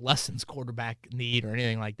sudden lessens quarterback need or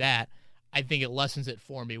anything like that. I think it lessens it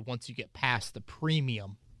for me once you get past the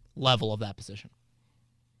premium level of that position.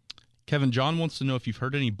 Kevin John wants to know if you've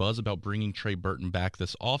heard any buzz about bringing Trey Burton back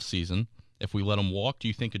this offseason. If we let him walk, do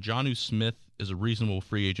you think a Jonnu Smith is a reasonable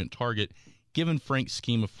free agent target Given Frank's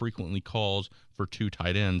scheme of frequently calls for 2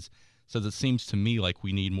 tight ends, says it seems to me like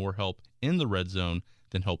we need more help in the red zone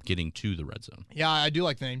than help getting to the red zone. Yeah, I do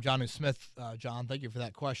like the name Jonnu Smith, John. Thank you for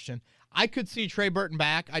that question. I could see Trey Burton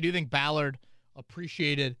back. I do think Ballard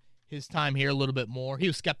appreciated his time here a little bit more. He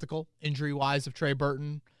was skeptical, injury-wise, of Trey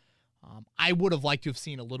Burton. I would have liked to have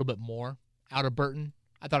seen a little bit more out of Burton.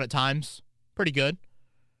 I thought at times, pretty good.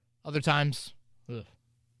 Other times, ugh,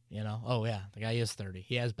 oh yeah, the guy is 30.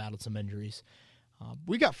 He has battled some injuries.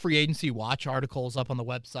 We got free agency watch articles up on the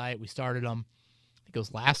website. We started them, I think it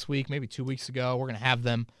was last week, maybe 2 weeks ago. We're going to have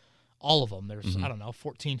them, all of them. There's,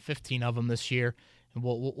 14, 15 of them this year, and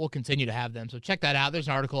we'll continue to have them. So check that out. There's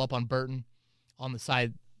an article up on Burton on the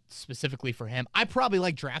side specifically for him. I probably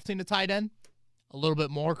like drafting a tight end a little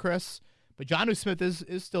bit more, Chris, but Jonnu Smith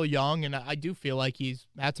is still young, and I do feel like he's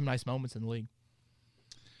had some nice moments in the league.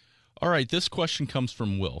 All right, this question comes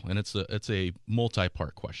from Will, and it's a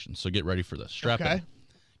multi-part question, so get ready for this. Strap in.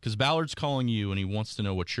 Because Ballard's calling you, and he wants to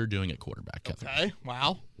know what you're doing at quarterback, Kevin. Okay,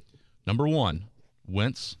 wow. Number 1,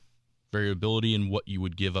 Wentz, variability in what you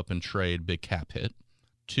would give up in trade, big cap hit.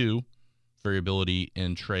 2, variability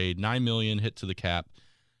in trade, $9 million hit to the cap,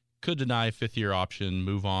 could deny 5th-year option,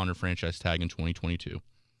 move on, or franchise tag in 2022.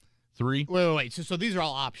 3. Wait. So these are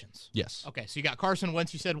all options. Yes. Okay, so you got Carson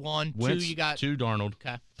Wentz, you said 1. Wentz, 2, you got 2, Darnold.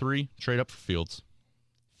 Okay. 3, trade up for Fields.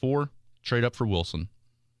 4, trade up for Wilson.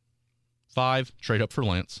 5, trade up for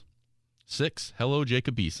Lance. 6, hello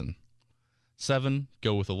Jacob Eason. 7,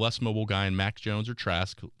 go with a less mobile guy in Mac Jones or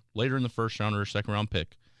Trask later in the first round or a second round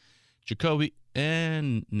pick. Jacoby,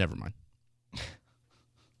 and never mind.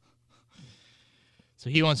 So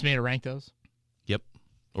he wants me to rank those? Yep.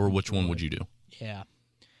 Or which one would you do? Yeah.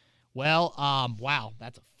 Well, wow,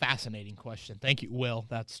 that's a fascinating question. Thank you, Will.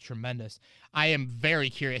 That's tremendous. I am very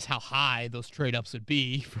curious how high those trade-ups would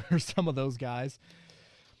be for some of those guys.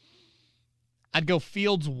 I'd go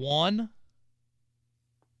Fields 1,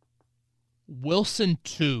 Wilson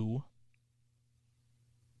 2.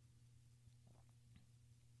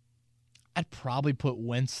 I'd probably put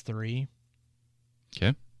Wentz 3.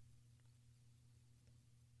 Okay.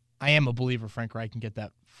 I am a believer Frank Reich can get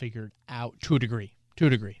that figured out to a degree.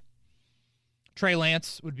 Trey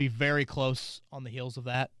Lance would be very close on the heels of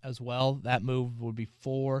that as well. That move would be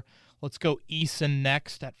 4. Let's go Eason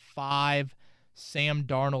next at 5. Sam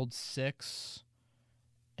Darnold 6.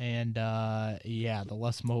 And, the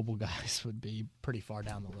less mobile guys would be pretty far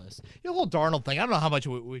down the list. The whole Darnold thing, I don't know how much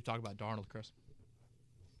we've talked about Darnold, Chris.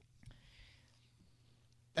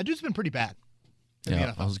 That dude's been pretty bad.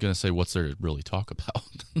 Yeah, I was going to say, what's there to really talk about?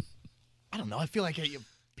 I don't know. I feel like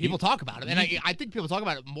people talk about it. And I think people talk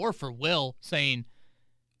about it more for Will saying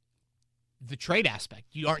the trade aspect.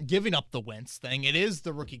 You aren't giving up the Wentz thing. It is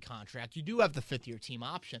the rookie contract. You do have the 5th-year team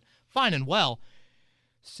option. Fine and well.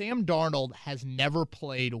 Sam Darnold has never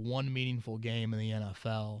played one meaningful game in the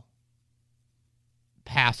NFL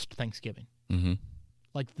past Thanksgiving. Mm-hmm.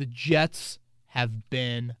 Like, the Jets have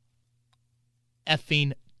been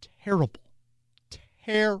effing terrible.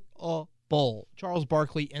 Terrible. Charles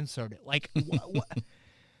Barkley inserted. Like, what?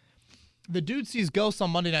 The dude sees ghosts on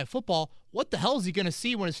Monday Night Football. What the hell is he going to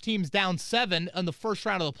see when his team's down 7 in the first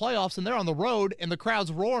round of the playoffs and they're on the road and the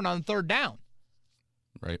crowd's roaring on 3rd down?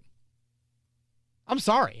 Right. I'm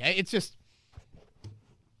sorry. It's just,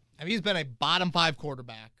 he's been a bottom 5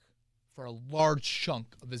 quarterback for a large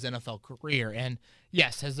chunk of his NFL career. And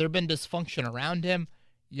yes, has there been dysfunction around him?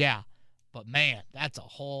 Yeah. But man, that's a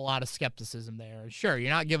whole lot of skepticism there. Sure, you're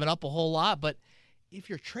not giving up a whole lot, but if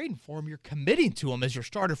you're trading for him, you're committing to him as your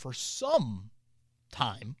starter for some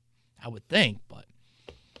time, I would think. But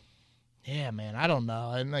yeah, man, I don't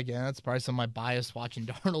know. And again, that's probably some of my bias watching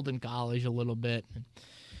Darnold in college a little bit. And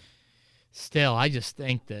still, I just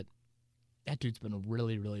think that dude's been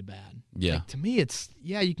really, really bad. Yeah. Like, to me, it's,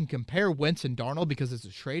 you can compare Wentz and Darnold because it's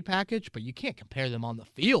a trade package, but you can't compare them on the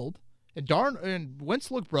field. And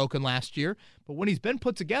Wentz looked broken last year, but when he's been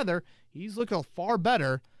put together, he's looking far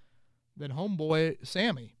better than homeboy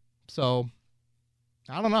Sammy. So,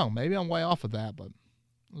 I don't know. Maybe I'm way off of that, but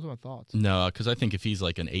those are my thoughts. No, because I think if he's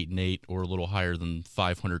like an 8-8 or a little higher than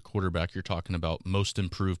 500 quarterback, you're talking about most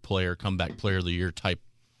improved player, comeback player of the year type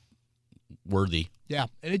worthy. Yeah,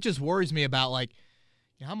 and it just worries me about, like,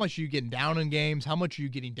 how much are you getting down in games? How much are you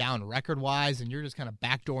getting down record-wise? And you're just kind of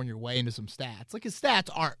backdooring your way into some stats. Like, his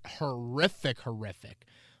stats aren't horrific.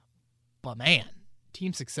 But, man,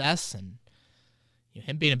 team success and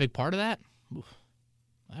him being a big part of that,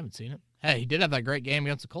 I haven't seen it. Hey, he did have that great game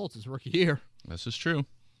against the Colts his rookie year. This is true.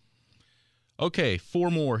 Okay,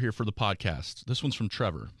 4 more here for the podcast. This one's from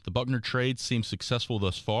Trevor. The Buckner trade seems successful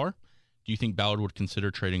thus far. Do you think Ballard would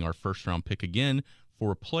consider trading our first-round pick again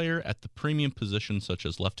for a player at the premium position such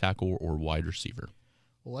as left tackle or wide receiver?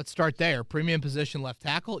 Well, let's start there. Premium position left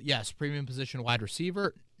tackle, yes. Premium position wide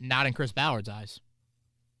receiver, not in Chris Ballard's eyes.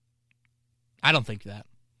 I don't think that.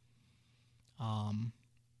 The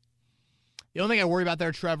only thing I worry about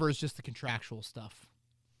there, Trevor, is just the contractual stuff.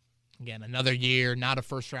 Again, another year, not a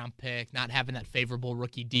first-round pick, not having that favorable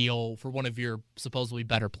rookie deal for one of your supposedly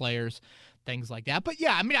better players, things like that. But,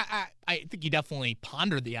 yeah, I mean, I think you definitely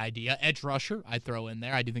pondered the idea. Edge rusher, I'd throw in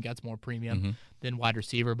there. I do think that's more premium than wide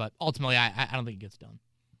receiver. But ultimately, I don't think it gets done.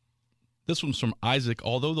 This one's from Isaac.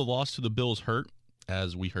 Although the loss to the Bills hurt,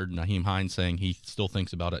 as we heard Nyheim Hines saying he still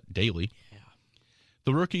thinks about it daily,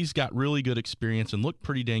 the rookies got really good experience and looked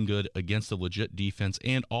pretty dang good against a legit defense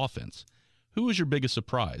and offense. Who was your biggest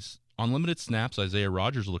surprise? On limited snaps, Isaiah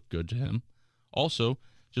Rodgers looked good to him. Also,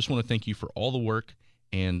 just want to thank you for all the work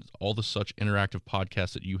and all the such interactive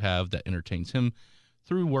podcasts that you have that entertains him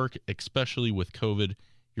through work, especially with COVID.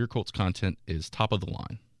 Your Colts content is top of the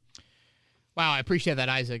line. Wow, I appreciate that,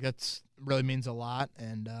 Isaac. That really means a lot.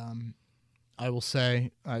 And I will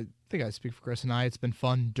say, I think I speak for Chris and I, it's been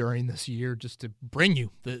fun during this year just to bring you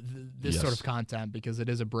this sort of content, because it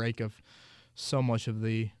is a break of so much of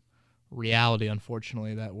the reality,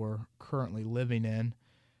 unfortunately, that we're currently living in.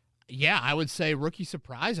 Yeah, I would say rookie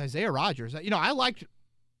surprise, Isaiah Rodgers. I'd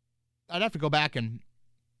have to go back and,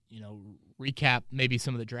 recap maybe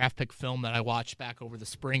some of the draft pick film that I watched back over the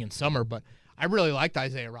spring and summer, but I really liked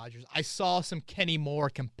Isaiah Rodgers. I saw some Kenny Moore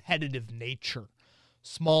competitive nature,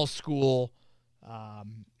 small school.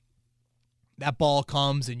 That ball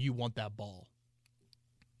comes and you want that ball.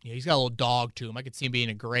 He's got a little dog to him. I could see him being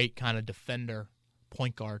a great kind of defender,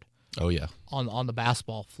 point guard. Oh, yeah. On the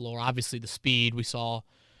basketball floor. Obviously, the speed we saw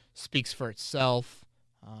speaks for itself.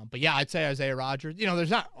 But, yeah, I'd say Isaiah Rodgers. There's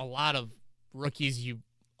not a lot of rookies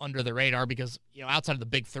under the radar because, outside of the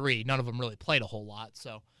big three, none of them really played a whole lot.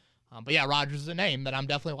 So, but, yeah, Rodgers is a name that I'm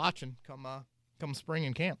definitely watching come spring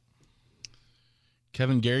and camp.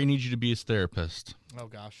 Kevin, Gary needs you to be his therapist. Oh,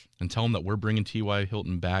 gosh. And tell him that we're bringing T.Y.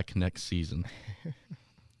 Hilton back next season.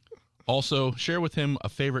 Also, share with him a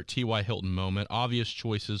favorite T.Y. Hilton moment. Obvious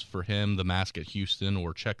choices for him, the mask at Houston,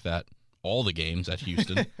 or check that, all the games at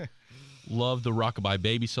Houston. Love the Rockabye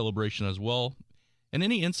Baby celebration as well. And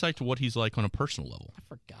any insight to what he's like on a personal level. I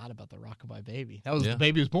forgot about the Rockabye Baby. That was the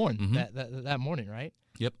baby was born that morning, right?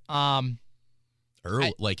 Yep.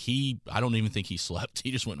 Early, I don't even think he slept.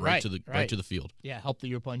 He just went right to the field. Yeah, helped that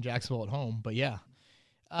you were playing Jacksonville at home. But yeah,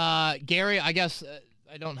 Gary, I guess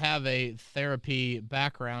I don't have a therapy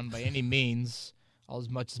background by any means, all as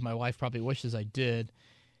much as my wife probably wishes I did.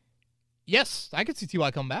 Yes, I could see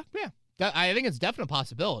T.Y. come back. Yeah, I think it's definitely a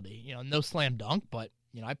possibility. No slam dunk, but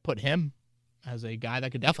I put him as a guy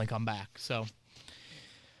that could definitely come back. So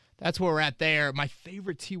that's where we're at there. My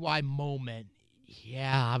favorite T.Y. moment,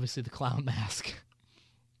 yeah, obviously the clown mask.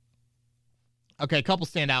 Okay, a couple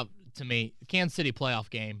stand out to me. The Kansas City playoff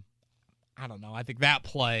game, I don't know. I think that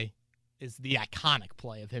play is the iconic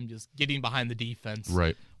play of him just getting behind the defense.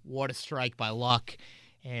 Right. What a strike by Luck.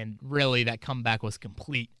 And really, that comeback was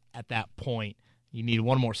complete at that point. You need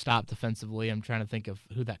one more stop defensively. I'm trying to think of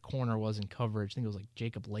who that corner was in coverage. I think it was like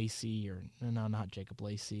Jacob Lacey no, not Jacob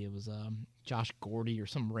Lacey. It was Josh Gordy or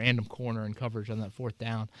some random corner in coverage on that fourth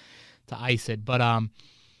down to ice it. But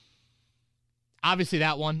obviously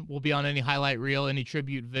that one will be on any highlight reel, any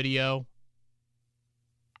tribute video.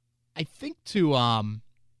 I think there's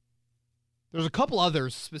a couple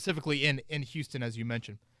others specifically in Houston, as you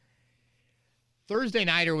mentioned. Thursday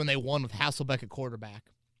nighter when they won with Hasselbeck at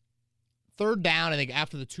quarterback. Third down, I think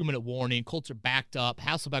after the 2-minute warning, Colts are backed up.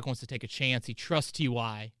 Hasselbeck wants to take a chance. He trusts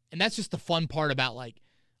T.Y. And that's just the fun part about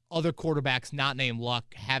other quarterbacks not named Luck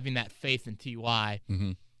having that faith in T.Y.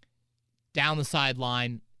 Mm-hmm. Down the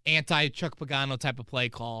sideline, anti-Chuck Pagano type of play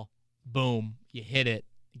call. Boom, you hit it.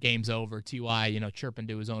 Game's over. T.Y., chirping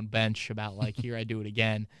to his own bench about here I do it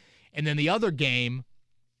again. And then the other game,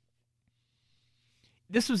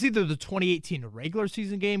 this was either the 2018 regular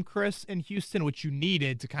season game, Chris, in Houston, which you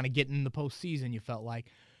needed to kind of get in the postseason, you felt like,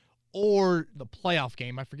 or the playoff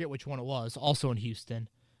game. I forget which one it was, also in Houston.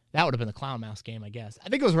 That would have been the Clown Mouse game, I guess. I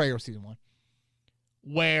think it was regular season one,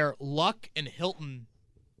 where Luck and Hilton,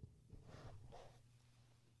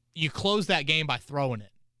 you close that game by throwing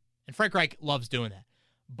it. And Frank Reich loves doing that.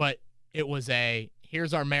 But it was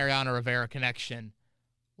here's our Mariano Rivera connection.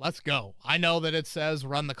 Let's go. I know that it says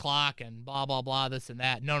run the clock and blah, blah, blah, this and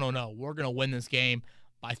that. No. We're going to win this game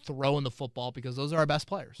by throwing the football because those are our best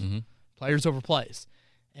players. Mm-hmm. Players over plays.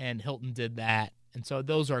 And Hilton did that. And so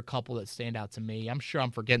those are a couple that stand out to me. I'm sure I'm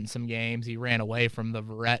forgetting some games. He ran away from the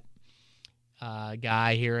Verrett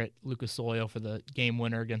guy here at Lucas Oil for the game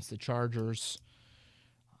winner against the Chargers.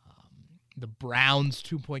 the Browns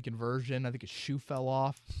 2-point conversion. I think his shoe fell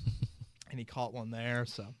off, and he caught one there.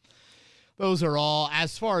 So those are all.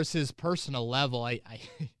 As far as his personal level,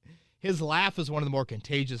 his laugh is one of the more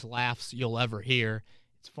contagious laughs you'll ever hear.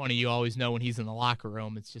 It's funny, you always know when he's in the locker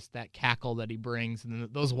room. It's just that cackle that he brings,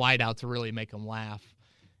 and those wideouts really make him laugh.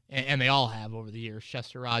 And they all have over the years.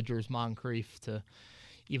 Chester Rogers, Moncrief, to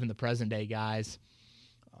even the present-day guys.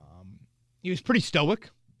 He was pretty stoic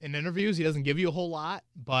in interviews. He doesn't give you a whole lot,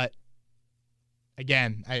 but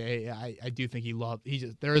again, I do think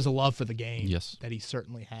there is a love for the game that he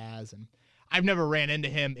certainly has. And I've never ran into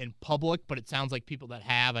him in public, but it sounds like people that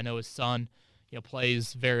have. I know his son,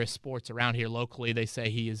 plays various sports around here locally. They say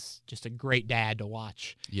he is just a great dad to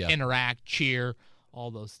watch, interact, cheer, all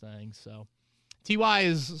those things. So T.Y.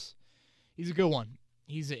 he's a good one.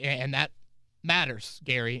 And that matters,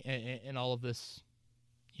 Gary, in all of this,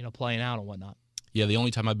 playing out and whatnot. Yeah, the only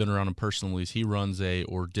time I've been around him personally is he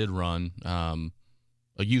did run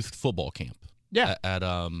a youth football camp. Yeah. At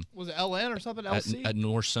was it LN or something? LC? At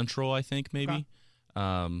North Central, I think, maybe.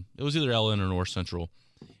 Okay. It was either LN or North Central.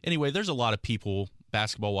 Anyway, there's a lot of people,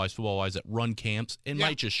 basketball-wise, football-wise, that run camps and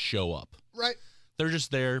might just show up. Right. They're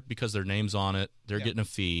just there because their name's on it. They're getting a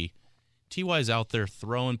fee. T.Y.'s out there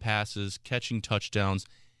throwing passes, catching touchdowns.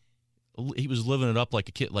 He was living it up like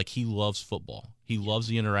a kid. Like, he loves football. He loves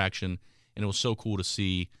the interaction, and it was so cool to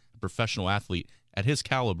see a professional athlete at his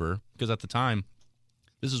caliber, because at the time,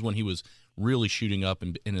 this is when he was really shooting up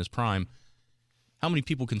in his prime. How many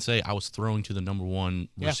people can say I was throwing to the number one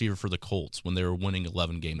receiver for the Colts when they were winning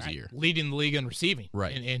 11 games a year? Leading the league in receiving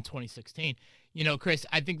in 2016. Chris,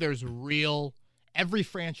 I think there's every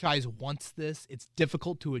franchise wants this. It's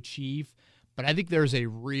difficult to achieve, but I think there's a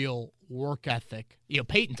real work ethic.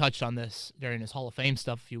 Peyton touched on this during his Hall of Fame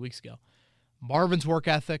stuff a few weeks ago. Marvin's work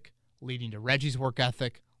ethic leading to Reggie's work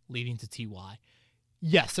ethic, leading to T.Y.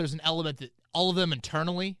 Yes, there's an element that all of them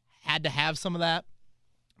internally had to have some of that,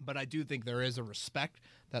 but I do think there is a respect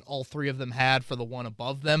that all three of them had for the one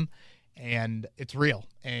above them, and it's real.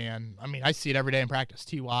 And, I see it every day in practice.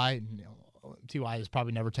 T.Y. has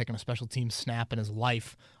probably never taken a special team snap in his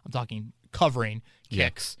life. I'm talking covering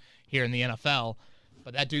kicks here in the NFL.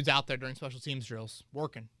 But that dude's out there during special teams drills,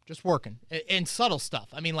 just working. And subtle stuff.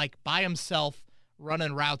 Like by himself,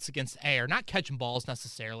 running routes against air, not catching balls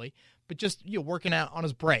necessarily, but just working out on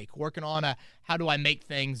his break, working on how do I make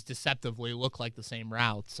things deceptively look like the same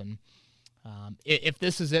routes. And if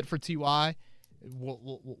this is it for T.Y.,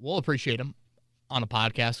 we'll appreciate him on a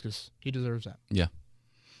podcast because he deserves that. Yeah.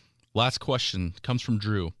 Last question comes from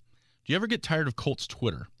Drew. Do you ever get tired of Colts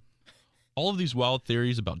Twitter? All of these wild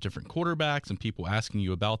theories about different quarterbacks and people asking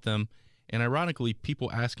you about them, and ironically, people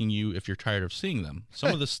asking you if you're tired of seeing them.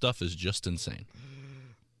 Some of this stuff is just insane.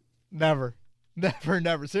 Never.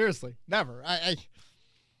 Seriously, never.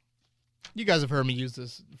 You guys have heard me use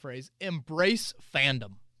this phrase. Embrace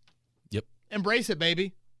fandom. Yep. Embrace it,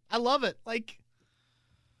 baby. I love it.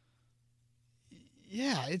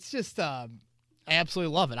 It's just, I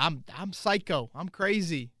absolutely love it. I'm psycho. I'm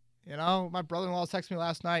crazy. My brother-in-law texted me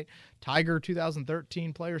last night, Tiger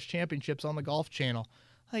 2013 Players Championships on the Golf Channel.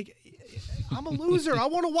 I'm a loser. I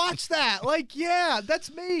want to watch that.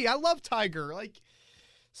 That's me. I love Tiger.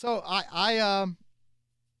 So I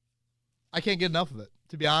can't get enough of it,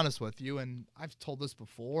 to be honest with you. And I've told this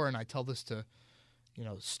before, and I tell this to,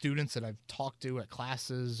 students that I've talked to at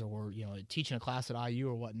classes or, teaching a class at IU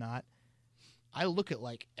or whatnot. I look at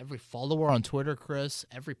every follower on Twitter, Chris,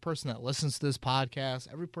 every person that listens to this podcast,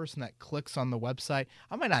 every person that clicks on the website.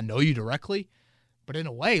 I might not know you directly, but in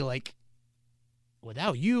a way,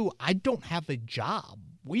 without you, I don't have a job.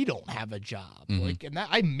 We don't have a job. Mm-hmm. And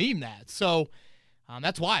I mean that. So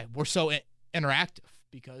that's why we're so interactive,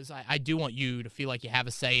 because I do want you to feel like you have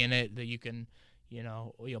a say in it, that you can,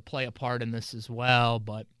 play a part in this as well.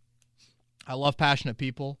 But I love passionate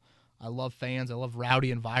people. I love fans. I love rowdy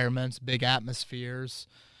environments, big atmospheres.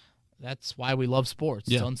 That's why we love sports.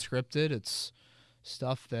 It's unscripted. It's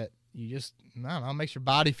stuff that you just, makes your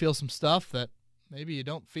body feel some stuff that maybe you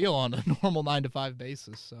don't feel on a normal 9-to-5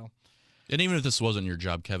 basis. So, and even if this wasn't your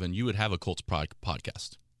job, Kevin, you would have a Colts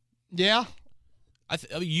podcast. Yeah.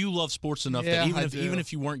 You love sports enough that even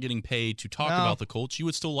if you weren't getting paid to talk about the Colts, you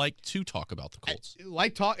would still like to talk about the Colts. I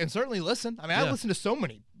talk and certainly listen. I listen to so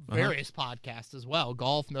many various podcasts as well.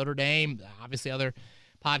 Golf, Notre Dame, obviously other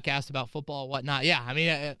podcasts about football, whatnot.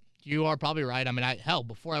 Yeah, you are probably right.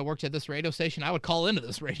 Before I worked at this radio station, I would call into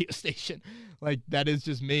this radio station. That is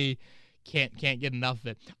just me. Can't get enough of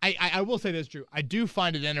it. I will say this, Drew. I do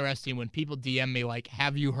find it interesting when people DM me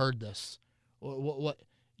have you heard this? What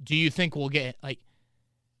do you think we'll get?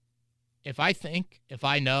 If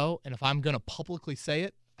I know, and if I'm going to publicly say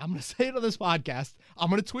it, I'm going to say it on this podcast. I'm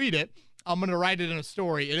going to tweet it. I'm going to write it in a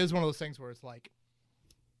story. It is one of those things where it's like,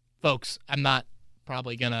 folks, I'm not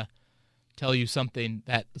probably going to tell you something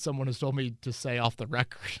that someone has told me to say off the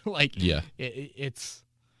record. It's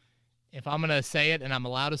if I'm going to say it and I'm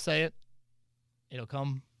allowed to say it, it'll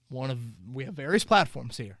come we have various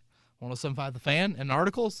platforms here. 107.5 The Fan and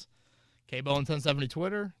articles, K-Bone 1070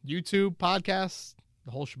 Twitter, YouTube, podcasts,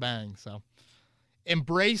 the whole shebang. So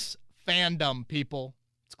embrace fandom, people.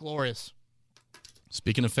 It's glorious.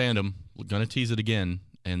 Speaking of fandom, we're going to tease it again,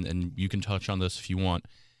 and you can touch on this if you want.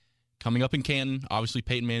 Coming up in Canton, obviously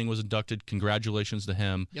Peyton Manning was inducted. Congratulations to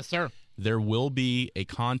him. Yes, sir. There will be a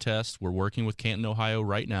contest. We're working with Canton, Ohio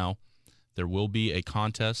right now. There will be a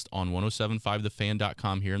contest on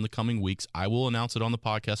 1075thefan.com here in the coming weeks. I will announce it on the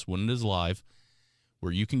podcast when it is live,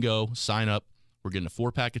 where you can go, sign up. We're getting a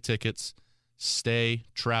 4-pack of tickets, stay,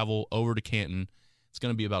 travel over to Canton. It's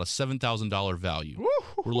going to be about a $7,000 value.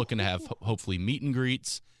 Woo! We're looking to have hopefully meet and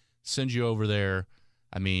greets, send you over there.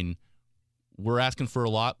 I mean, we're asking for a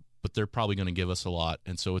lot, but they're probably going to give us a lot.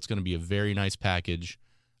 And so it's going to be a very nice package.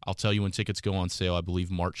 I'll tell you when tickets go on sale, I believe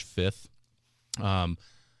March 5th. And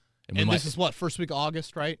this is what, first week of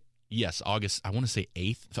August, right? Yes, August, I want to say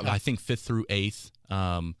 8th. Okay. I think 5th through 8th.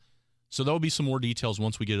 So there will be some more details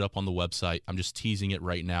once we get it up on the website. I'm just teasing it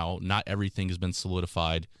right now. Not everything has been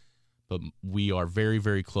solidified, but we are very,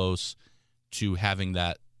 very close to having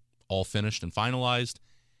that all finished and finalized,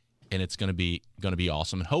 and it's going to be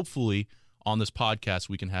awesome. And hopefully on this podcast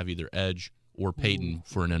we can have either Edge or Peyton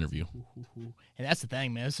for an interview. And that's the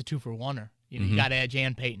thing, man. It's a 2-for-1er. You got Edge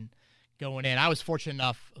and Peyton going in. I was fortunate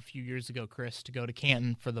enough a few years ago, Chris, to go to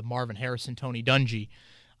Canton for the Marvin Harrison, Tony Dungy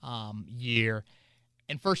year.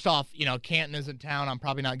 And first off, Canton is in town. I'm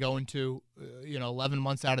probably not going to, 11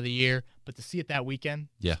 months out of the year. But to see it that weekend,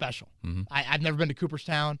 special. Mm-hmm. I've never been to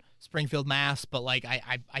Cooperstown, Springfield, Mass., but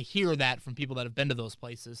I hear that from people that have been to those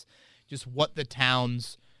places, just what the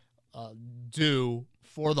towns do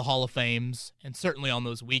for the Hall of Fames, and certainly on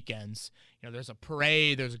those weekends. There's a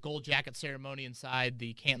parade, there's a gold jacket ceremony inside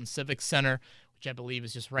the Canton Civic Center, which I believe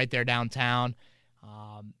is just right there downtown.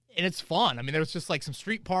 And it's fun. I mean, there's just some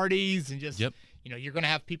street parties and just, you're going to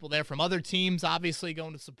have people there from other teams, obviously,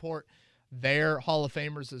 going to support their Hall of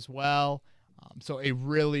Famers as well. So a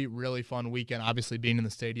really, really fun weekend. Obviously, being in the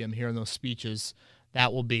stadium, hearing those speeches,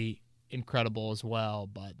 that will be incredible as well.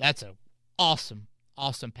 But that's an awesome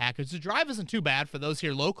package. The drive isn't too bad for those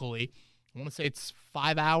here locally. I want to say it's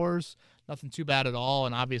 5 hours, nothing too bad at all.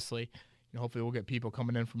 And obviously, hopefully we'll get people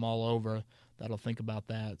coming in from all over that'll think about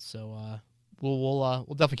that. So we'll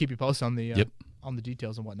definitely keep you posted on the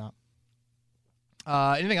details and whatnot.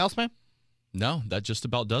 Anything else, man? No, that just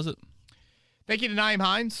about does it. Thank you to Nyheim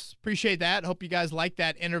Hines. Appreciate that. Hope you guys liked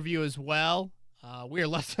that interview as well. We are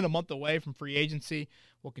less than a month away from free agency.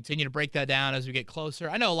 We'll continue to break that down as we get closer.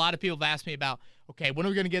 I know a lot of people have asked me about, okay, when are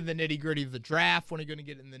we going to get in the nitty-gritty of the draft? When are we going to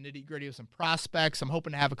get in the nitty-gritty of some prospects? I'm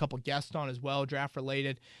hoping to have a couple guests on as well,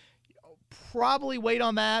 draft-related. Probably wait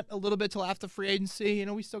on that a little bit till after free agency.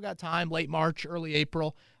 We still got time, late March, early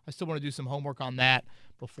April. I still want to do some homework on that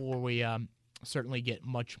before we certainly get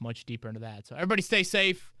much, much deeper into that. So everybody stay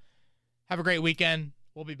safe. Have a great weekend.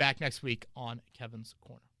 We'll be back next week on Kevin's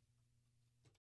Corner.